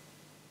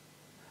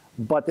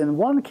 But in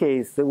one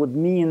case, they would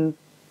mean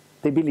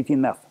the ability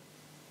in math,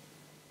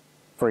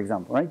 for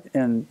example, right?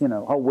 And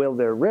how well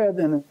they're read,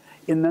 and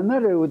in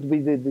another it would be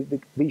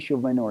the issue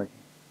of minority.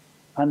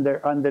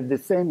 Under the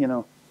same,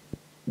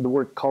 the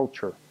word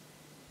culture.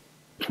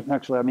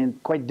 Actually,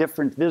 quite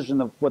different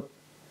vision of what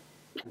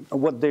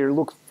they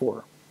look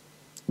for.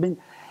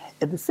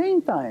 At the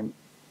same time,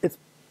 it's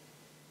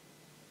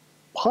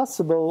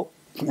possible,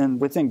 and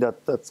we think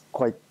that that's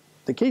quite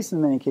the case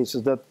in many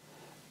cases, that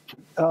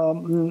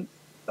I'll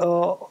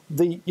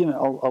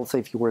say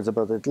a few words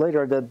about it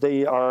later, that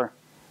they are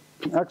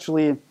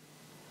actually,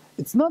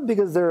 it's not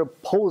because they're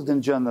opposed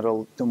in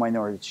general to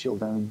minority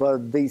children,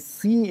 but they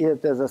see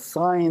it as a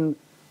sign,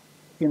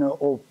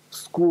 of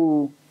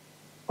school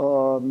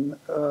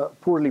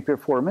poorly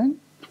performing,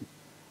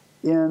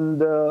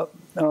 and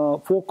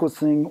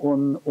focusing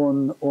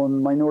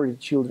on minority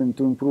children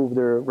to improve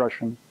their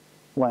Russian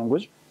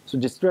language, so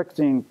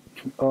distracting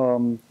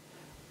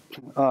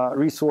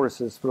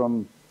resources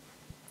from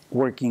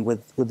working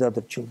with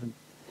other children.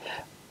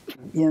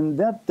 And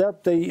that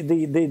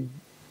the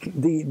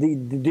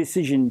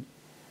decision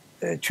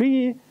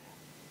tree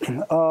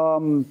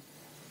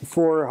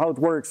for how it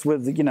works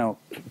with,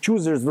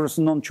 choosers versus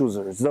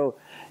non-choosers. So,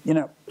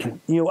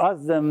 you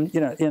ask them,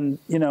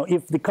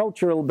 if the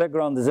cultural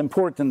background is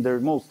important, they're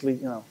mostly,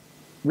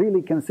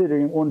 really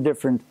considering on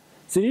different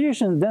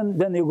situations.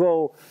 Then you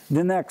go,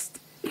 the next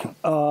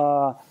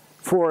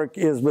fork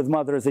is with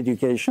mother's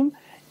education.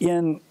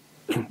 And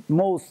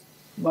most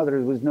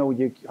mothers with no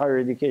higher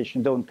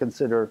education don't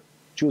consider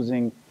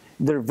choosing.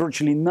 There are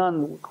virtually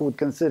none who would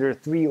consider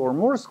 3 or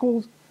more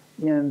schools,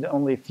 and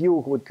only a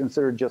few who would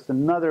consider just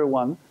another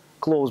one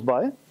close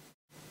by.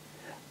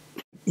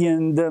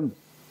 And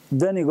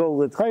then you go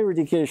with higher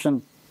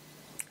education.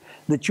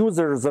 The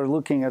choosers are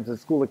looking at the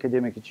school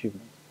academic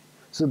achievement.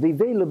 So the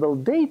available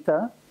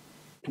data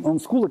on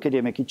school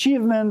academic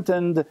achievement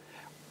and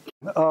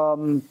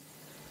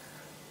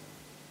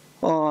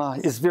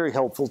is very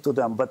helpful to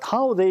them. But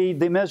how they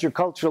measure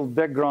cultural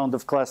background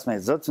of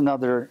classmates, that's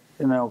another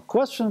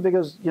question,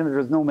 because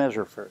there's no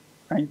measure for it,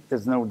 right?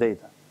 There's no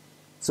data.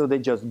 So they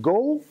just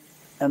go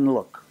and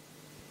look,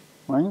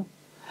 right?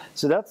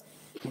 So that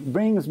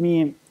brings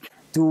me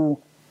to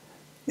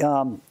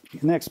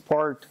next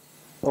part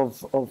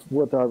of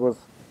what I was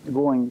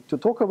going to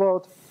talk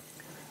about,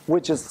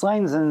 which is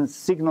signs and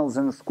signals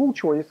in school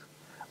choice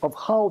of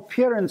how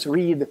parents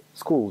read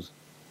schools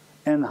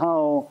and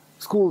how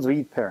schools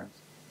read parents,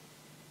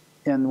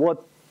 and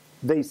what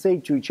they say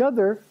to each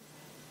other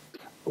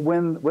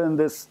when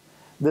this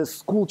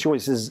school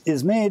choice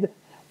is made,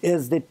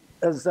 is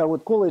as I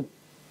would call it,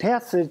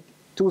 tacit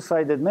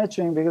two-sided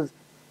matching, because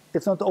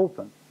it's not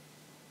open.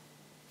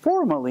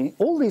 Formally,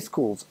 all these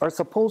schools are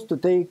supposed to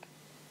take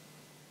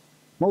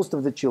most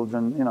of the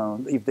children,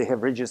 if they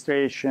have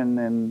registration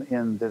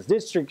in this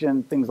district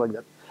and things like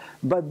that.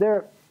 But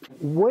their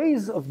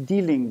ways of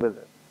dealing with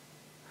it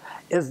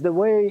is the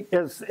way,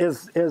 as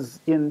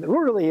in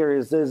rural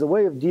areas, there's a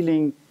way of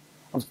dealing,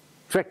 of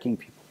tracking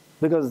people.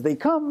 Because they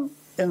come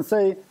and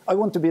say, I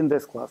want to be in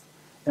this class.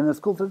 And the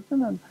school says,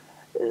 no,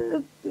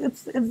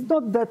 it's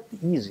not that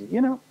easy,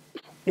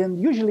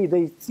 And usually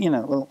they,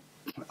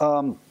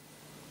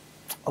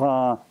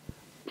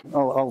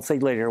 I'll say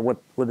later what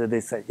did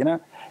they say,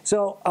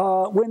 So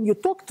when you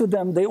talk to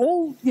them, they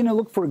all,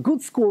 look for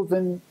good schools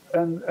and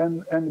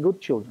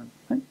good children.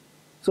 Right?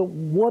 So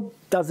what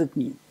does it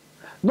mean?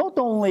 Not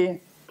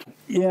only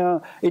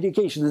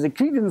education is a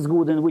credence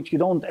good in which you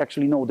don't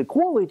actually know the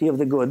quality of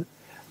the good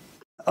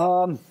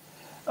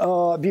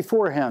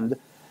beforehand,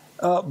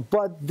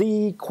 but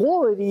the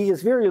quality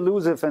is very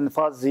elusive and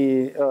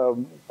fuzzy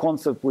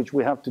concept which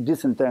we have to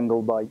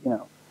disentangle by,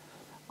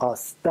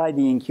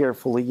 studying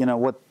carefully,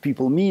 what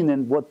people mean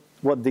and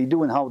what they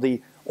do and how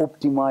they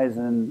optimize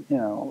and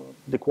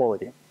the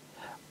quality.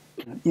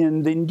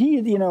 And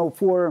indeed,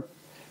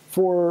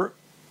 for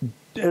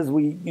as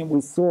we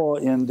saw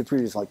in the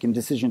previous, like in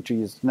decision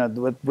trees,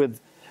 with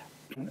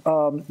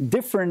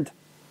different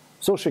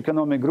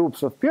socioeconomic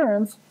groups of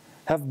parents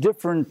have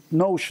different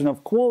notion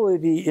of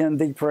quality, and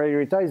they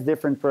prioritize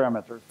different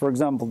parameters. For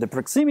example, the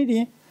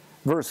proximity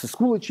versus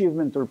school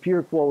achievement or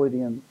peer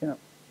quality, and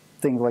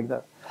things like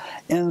that.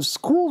 And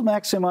schools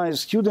maximize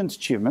student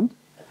achievement.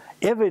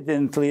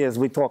 Evidently, as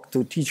we talk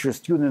to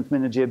teacher-student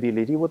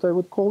manageability, what I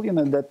would call,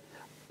 that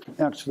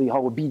actually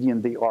how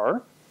obedient they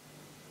are.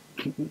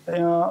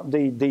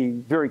 They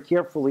very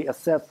carefully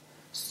assess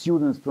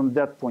students from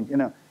that point.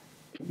 There's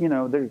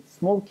a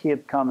small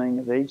kid coming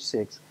at age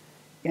 6,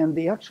 and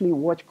they actually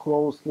watch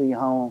closely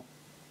how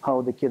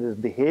the kid is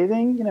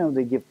behaving.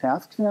 They give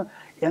tasks,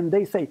 and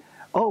they say,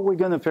 "Oh, we're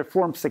going to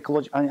perform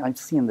psychological." I've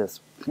seen this.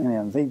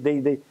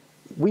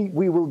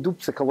 We will do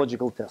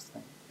psychological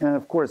testing, and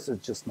of course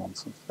it's just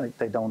nonsense.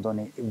 They don't do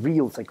any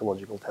real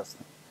psychological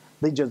testing.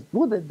 They just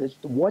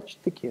watch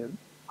the kid,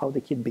 how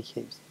the kid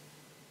behaves.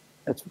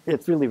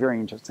 It's really very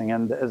interesting,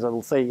 and as I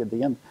will say at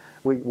the end,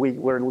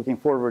 we're looking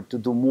forward to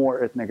do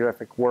more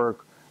ethnographic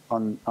work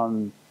on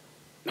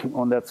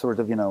that sort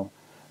of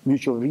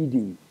mutual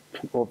reading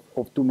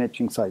of two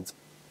matching sides.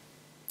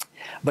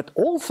 But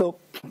also,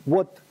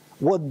 what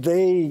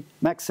they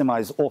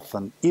maximize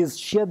often is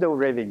shadow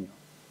revenue,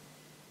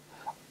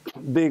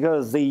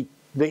 because they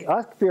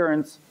ask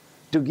parents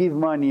to give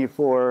money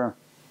for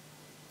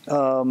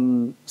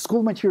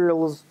school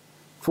materials,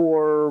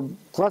 for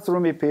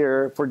classroom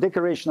repair, for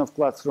decoration of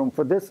classroom,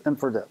 for this and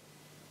for that.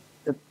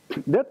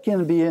 That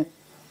can be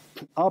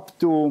up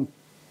to,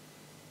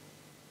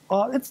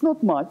 it's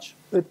not much.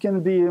 It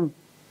can be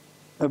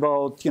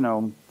about,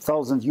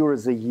 1,000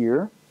 euros a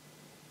year,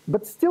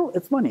 but still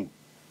it's money.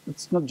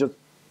 It's not just,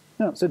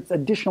 so it's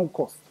additional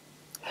cost.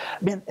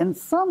 I mean, in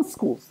some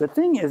schools, the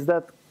thing is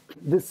that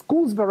the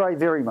schools vary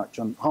very much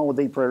on how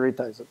they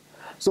prioritize it.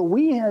 So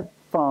we had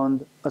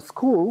found a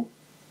school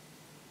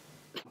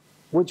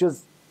which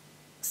was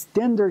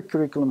standard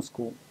curriculum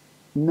school.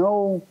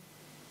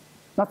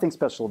 Nothing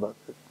special about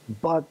it.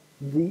 But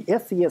the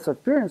SES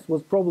of parents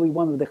was probably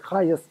one of the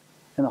highest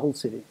in the whole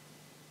city.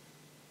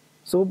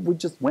 So we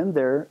just went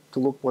there to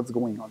look what's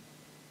going on.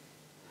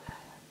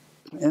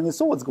 And we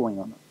saw what's going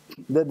on.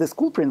 The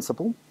school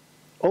principal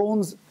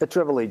owns a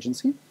travel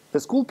agency. The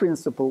school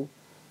principal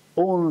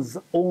owns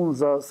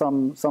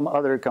some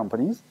other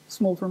companies,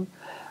 small firms,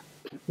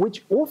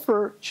 which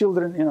offer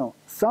children,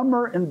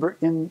 summer in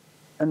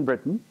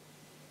Britain,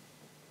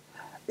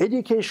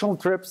 educational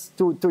trips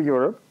to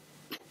Europe,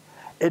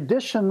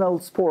 additional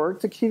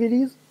sports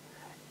activities,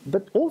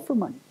 but all for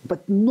money,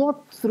 but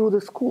not through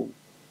the school.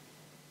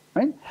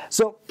 Right?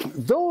 So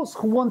those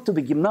who want to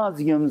be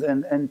gymnasiums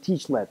and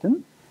teach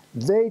Latin,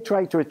 they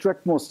try to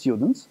attract more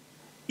students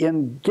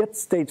and get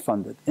state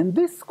funded. And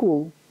this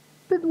school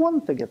didn't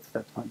want to get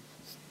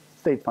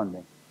state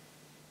funding.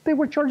 They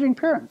were charging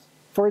parents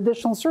for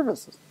additional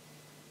services.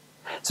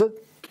 So,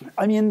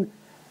 I mean,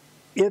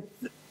 in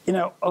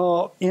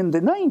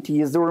the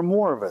 90s, there were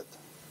more of it,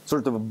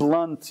 sort of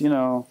blunt,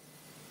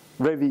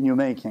 revenue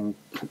making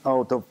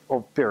out of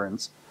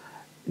parents.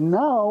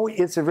 Now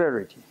it's a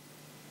rarity.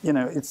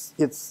 It's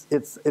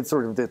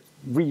sort of the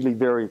really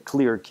very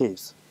clear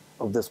case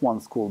of this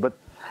one school.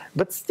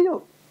 But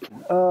still,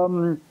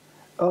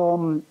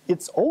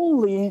 it's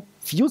only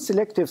few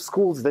selective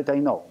schools that I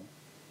know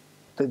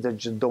that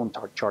just don't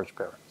charge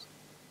parents,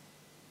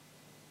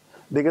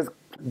 because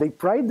they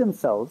pride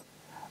themselves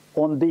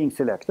on being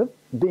selective,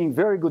 being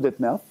very good at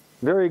math,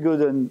 very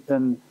good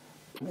in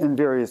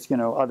various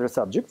other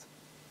subjects,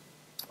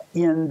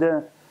 and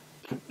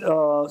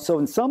so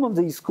in some of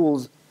these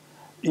schools,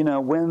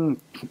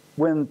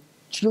 when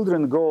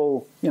children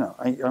go,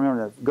 I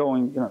remember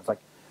going, it's like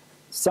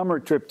summer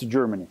trip to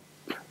Germany.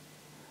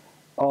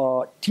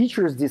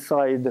 Teachers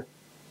decide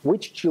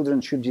which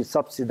children should be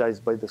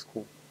subsidized by the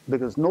school,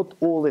 because not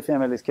all the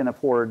families can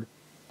afford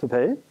to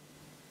pay.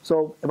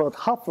 So about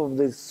half of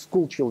the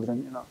school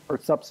children, are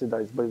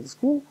subsidized by the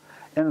school,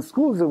 and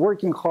schools are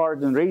working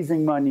hard and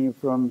raising money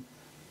from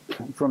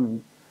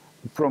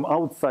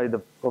outside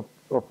of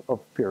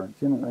parents.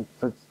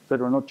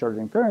 That are not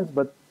charging parents,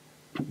 but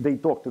they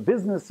talk to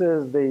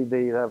businesses.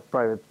 They have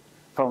private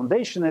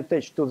foundation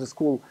attached to the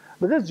school.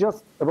 But that's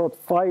just about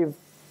 5,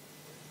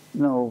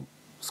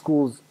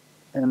 schools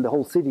in the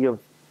whole city of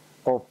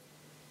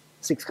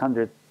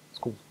 600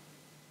 schools,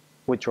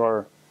 which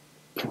are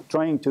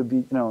trying to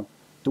be,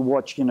 to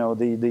watch,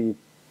 the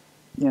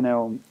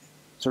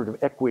sort of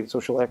equity,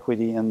 social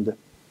equity, and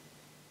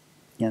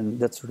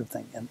that sort of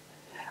thing.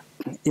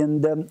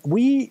 And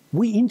we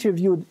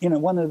interviewed,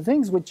 one of the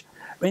things which,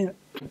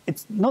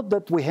 it's not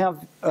that we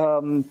have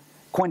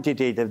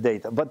quantitative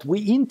data, but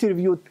we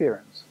interviewed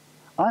parents,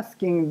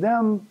 asking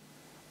them,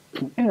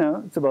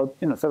 it's about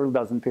several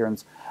dozen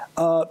parents,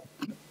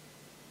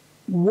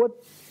 what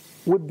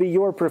would be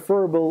your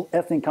preferable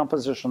ethnic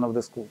composition of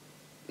the school?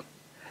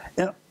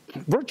 And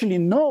virtually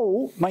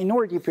no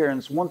minority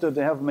parents wanted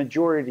to have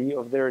majority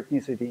of their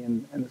ethnicity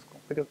in the school,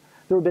 because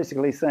they were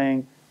basically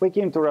saying, we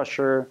came to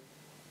Russia,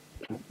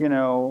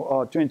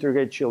 to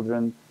integrate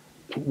children.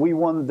 We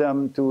want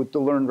them to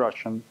learn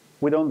Russian.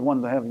 We don't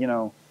want to have,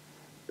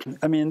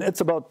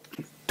 it's about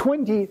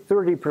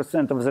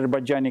 20–30% of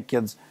Azerbaijani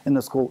kids in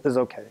the school is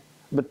okay,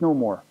 but no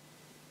more.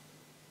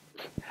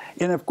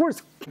 And of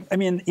course,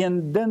 and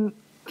then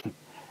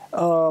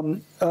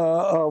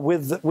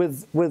with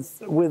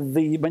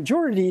the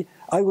majority,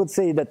 I would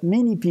say that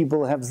many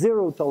people have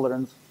zero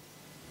tolerance.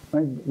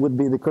 Right?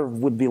 The curve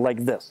would be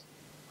like this,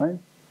 right?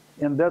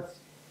 And that's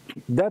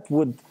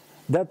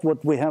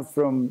what we have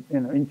from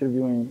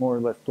interviewing more or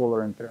less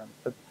tolerant parents.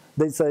 But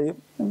they say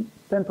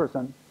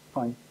 10%,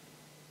 fine,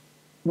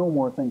 no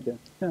more, thank you.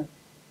 Yeah.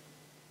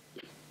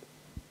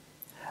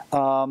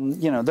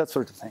 That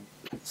sort of thing.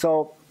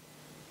 So,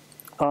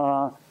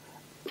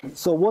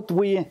 what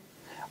we,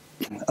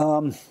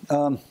 and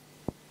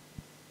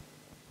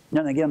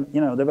again,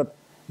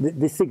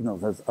 the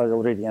signals, as I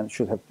already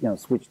should have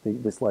switched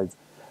the slides.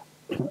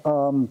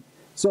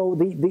 So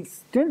the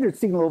standard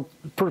signal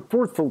of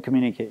purposeful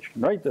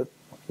communication, right,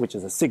 which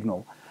is a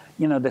signal,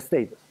 the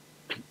status.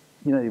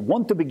 They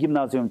want to be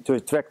gymnasium to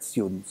attract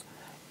students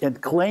and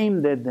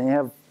claim that they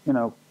have,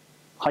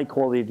 high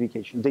quality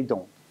education. They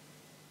don't.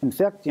 In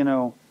fact,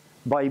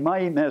 by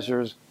my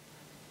measures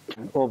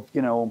of,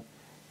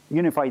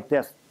 unified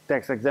test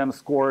exam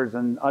scores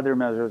and other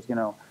measures,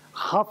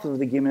 half of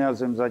the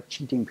gymnasiums are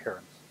cheating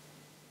parents.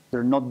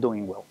 They're not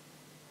doing well.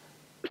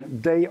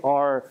 They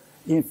are,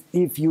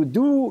 if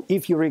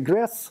you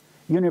regress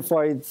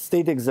unified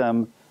state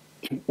exam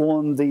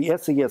on the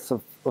SES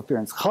of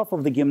parents, half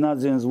of the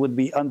gymnasiums would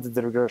be under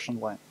the regression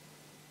line,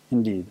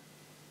 indeed.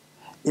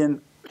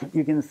 And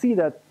you can see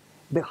that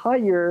the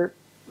higher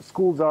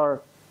schools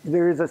are,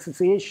 there is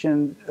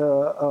association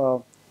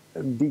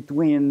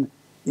between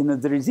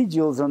the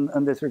residuals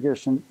and this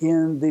regression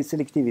in the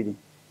selectivity.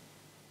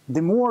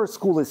 The more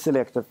school is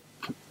selective,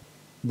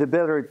 the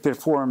better it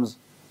performs.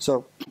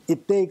 So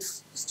it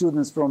takes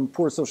students from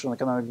poor social and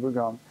economic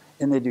background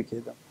and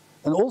educate them.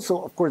 And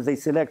also, of course, they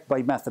select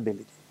by math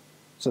ability.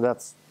 So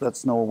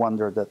that's no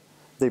wonder that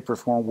they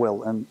perform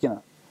well. And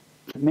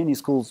many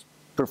schools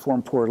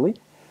perform poorly.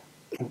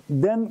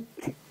 Then,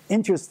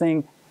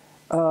 interesting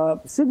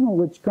signal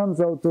which comes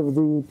out of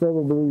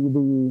probably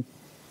the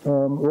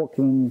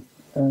rocking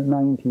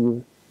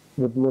 90s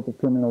with a lot of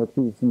criminal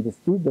activities in the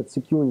street, that's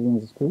security in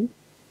the school.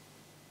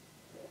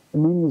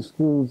 many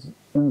schools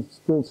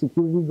install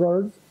security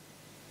guards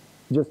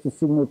just to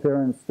signal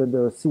parents that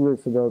they're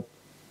serious about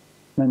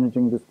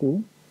managing the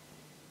school.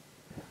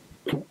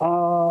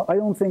 I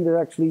don't think that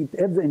actually it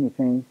adds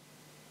anything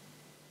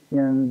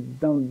and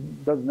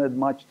doesn't add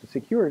much to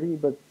security,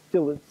 but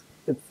still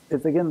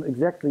it's again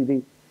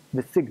exactly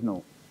the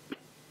signal.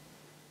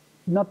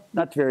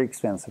 Not very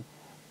expensive.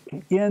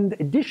 And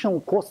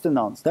additional cost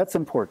announced, that's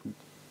important.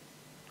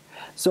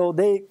 So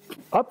they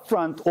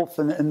upfront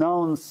often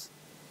announce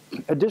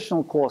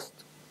additional cost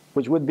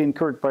which would be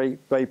incurred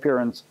by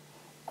parents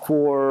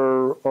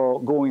for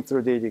going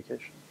through the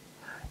education.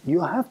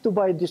 You have to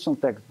buy additional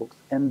textbooks,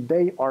 and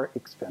they are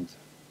expensive.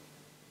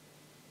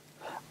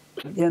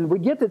 And we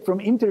get it from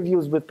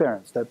interviews with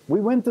parents that we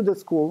went to the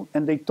school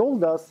and they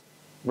told us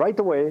right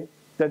away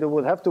that they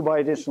would have to buy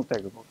additional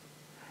textbooks.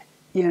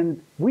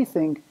 And we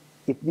think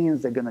it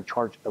means they're going to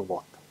charge a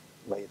lot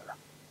later.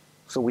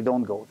 So we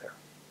don't go there.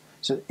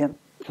 So, and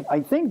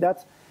I think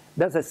that's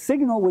a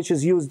signal which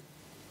is used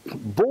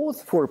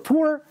both for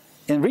poor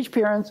and rich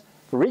parents.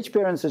 For rich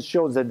parents, it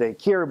shows that they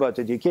care about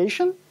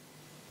education,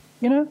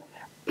 you know.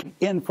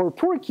 And for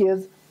poor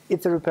kids,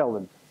 it's a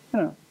repellent. You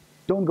know,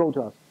 don't go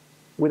to us.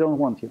 We don't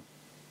want you.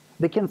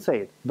 They can say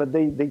it, but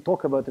they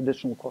talk about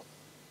additional costs.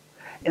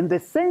 And the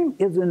same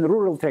is in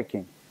rural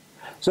trekking.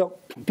 So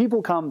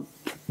people come,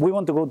 we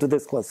want to go to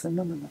this class.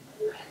 No.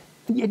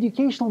 The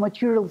educational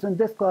materials in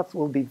this class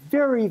will be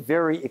very,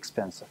 very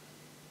expensive.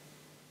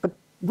 But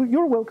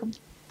you're welcome.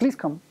 Please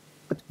come.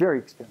 But very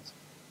expensive.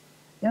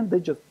 And they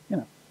just, you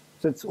know,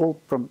 so it's all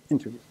from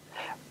interviews.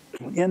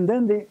 And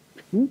then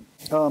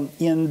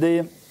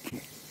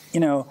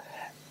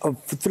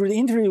through the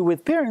interview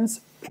with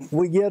parents,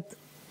 we get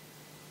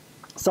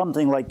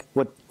something like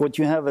what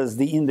you have as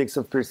the index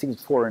of perceived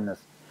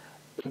foreignness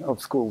of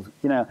schools.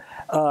 You know,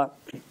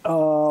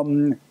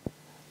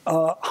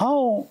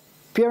 how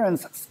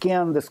parents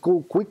scan the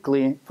school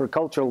quickly for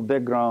cultural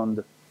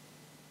background,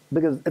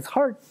 because it's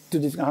hard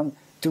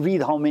to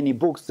read how many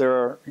books there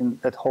are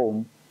at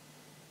home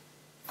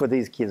for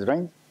these kids,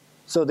 right?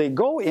 So they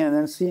go in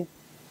and see,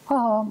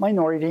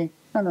 minority,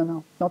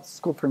 no, not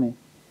school for me.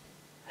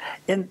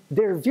 And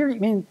they're very, I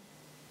mean,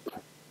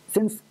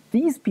 since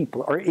these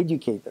people are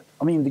educated,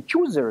 I mean, the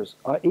choosers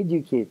are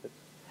educated,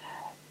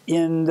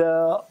 and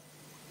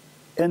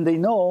they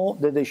know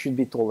that they should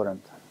be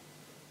tolerant.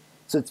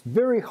 So it's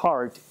very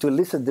hard to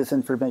elicit this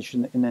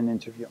information in an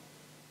interview.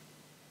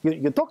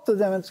 You talk to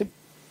them and say,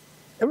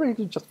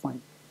 everything is just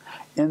fine.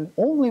 And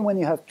only when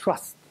you have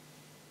trust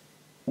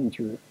with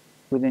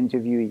the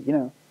interviewee, you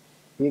know,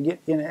 you get,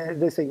 you know,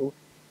 they say,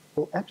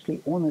 well,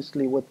 actually,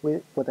 honestly,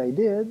 what I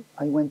did,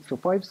 I went through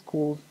 5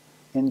 schools,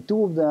 and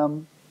 2 of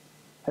them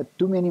had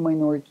too many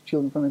minority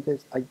children from the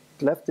test. I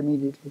left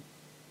immediately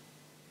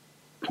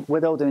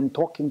without even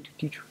talking to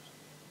teachers.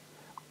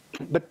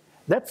 But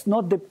that's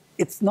not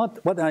it's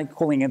not what I'm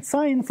calling it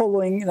sign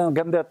following, you know,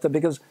 Gambetta,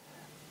 because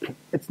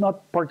it's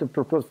not part of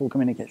purposeful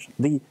communication.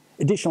 The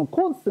additional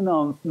cost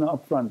announced, you know,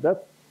 up front,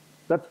 that's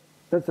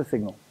a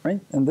signal, right?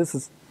 And this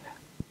is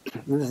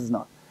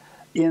not.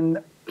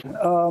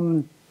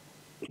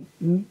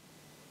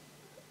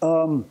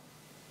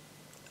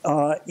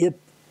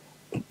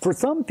 For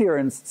some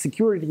parents,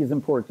 security is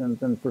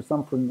important, and for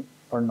some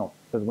are not,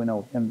 as we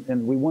know.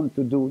 And we want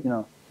to do, you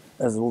know,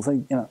 as we'll say,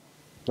 you know,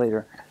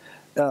 later.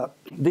 The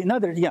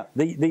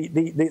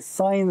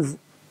signs,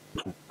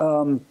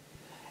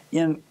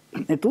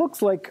 it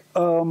looks like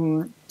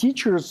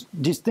teachers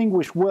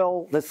distinguish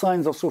well the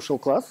signs of social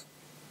class,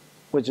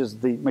 which is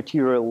the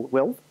material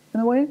wealth, in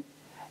a way,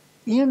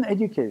 in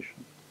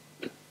education.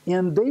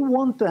 And they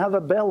want to have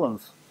a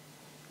balance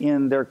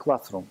in their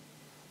classroom.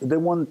 They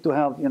want to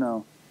have, you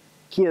know,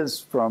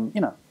 kids from,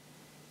 you know,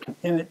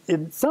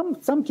 in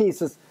some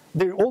cases,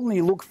 they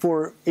only look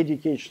for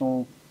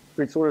educational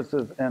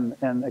resources and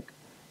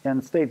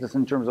status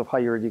in terms of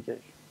higher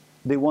education.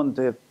 They want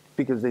to,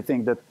 because they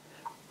think that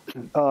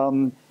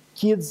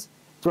kids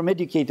from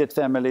educated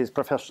families,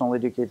 professional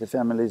educated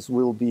families,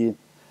 will be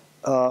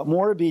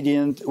more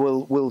obedient,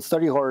 will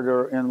study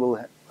harder, and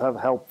will have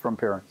help from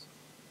parents.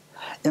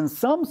 And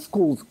some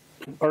schools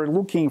are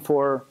looking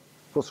for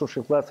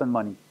social class and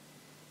money,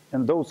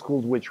 and those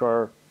schools which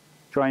are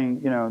trying,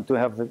 you know, to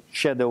have the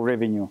shadow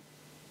revenue.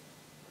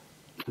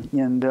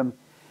 And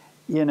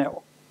you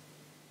know,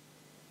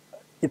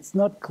 it's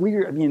not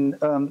clear. I mean,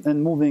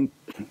 and moving,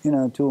 you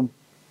know, to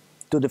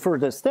the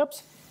further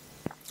steps,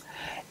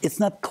 it's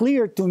not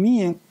clear to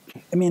me.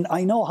 I mean,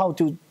 I know how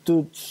to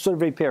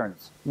survey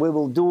parents. We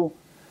will do.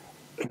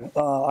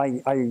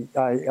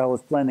 I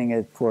was planning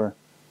it for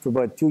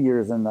about 2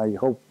 years, and I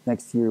hope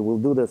next year we'll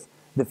do this,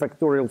 the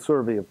factorial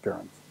survey of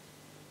parents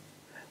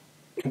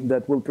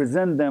that will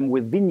present them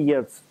with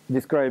vignettes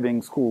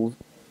describing schools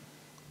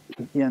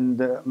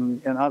and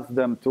ask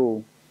them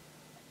to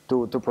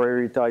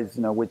prioritize,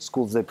 you know, which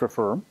schools they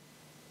prefer.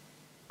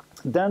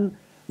 Then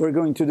we're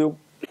going to do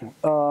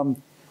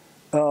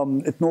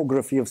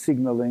ethnography of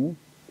signaling,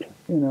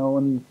 you know,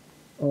 and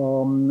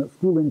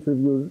school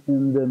interviews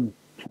in the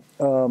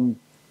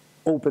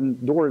open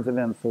doors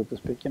event, so to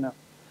speak, you know.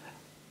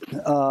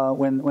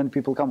 when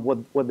people come,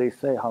 what they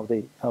say, how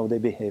they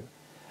behave.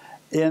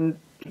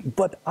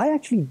 But I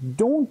actually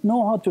don't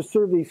know how to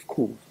survey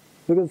schools,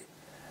 because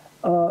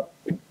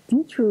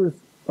teachers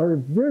are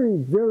very,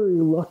 very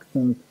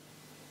reluctant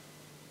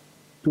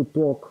to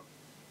talk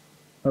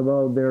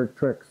about their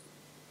tricks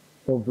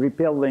of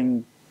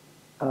repelling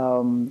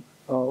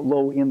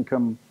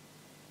low-income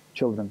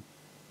children.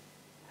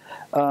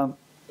 But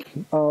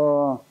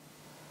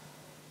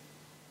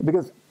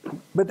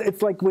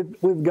it's like with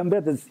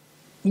Gambetta, it's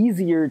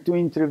easier to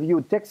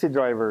interview taxi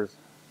drivers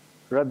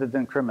rather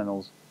than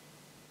criminals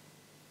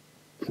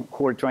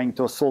who are trying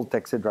to assault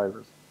taxi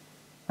drivers.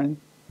 Right?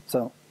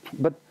 So,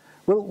 but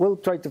we'll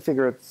try to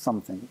figure out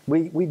something.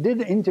 We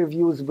did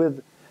interviews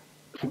with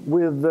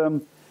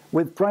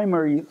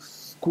primary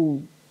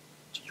school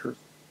teachers,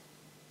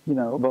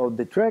 about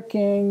the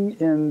tracking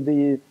and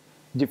the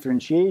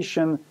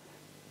differentiation,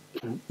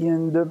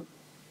 and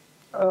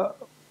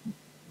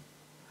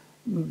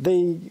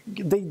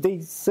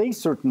they say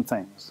certain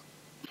things,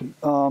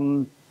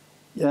 about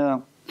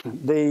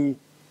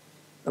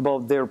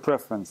their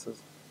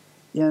preferences,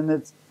 and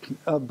it's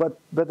but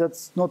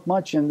that's not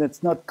much, and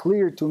it's not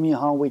clear to me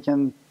how we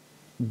can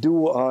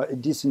do a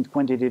decent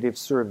quantitative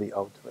survey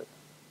out of it,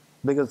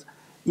 because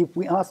if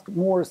we ask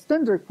more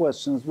standard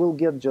questions, we'll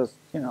get just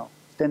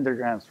standard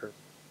answers,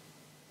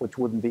 which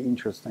wouldn't be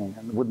interesting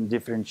and wouldn't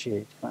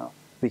differentiate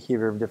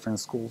behavior of different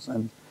schools,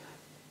 and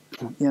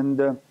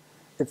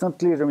it's not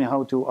clear to me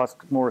how to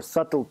ask more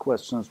subtle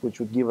questions, which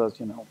would give us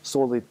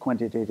solid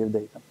quantitative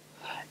data,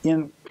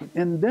 and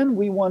then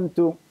we want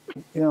to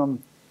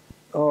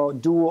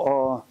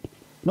do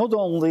not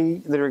only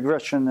the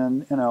regression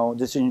and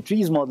decision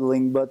trees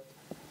modeling, but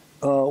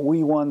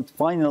we want,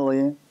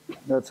 finally,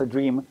 that's a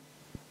dream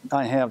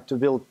I have, to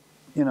build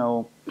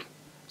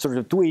sort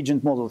of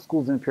two-agent model,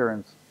 schools and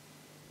parents,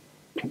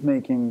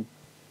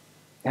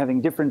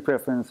 having different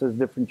preferences,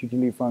 different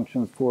utility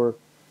functions for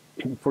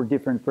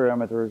different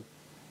parameters,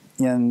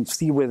 and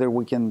see whether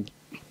we can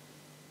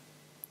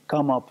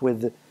come up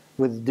with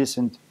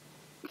decent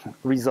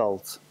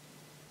results.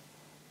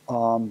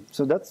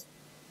 So that's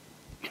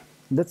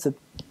it.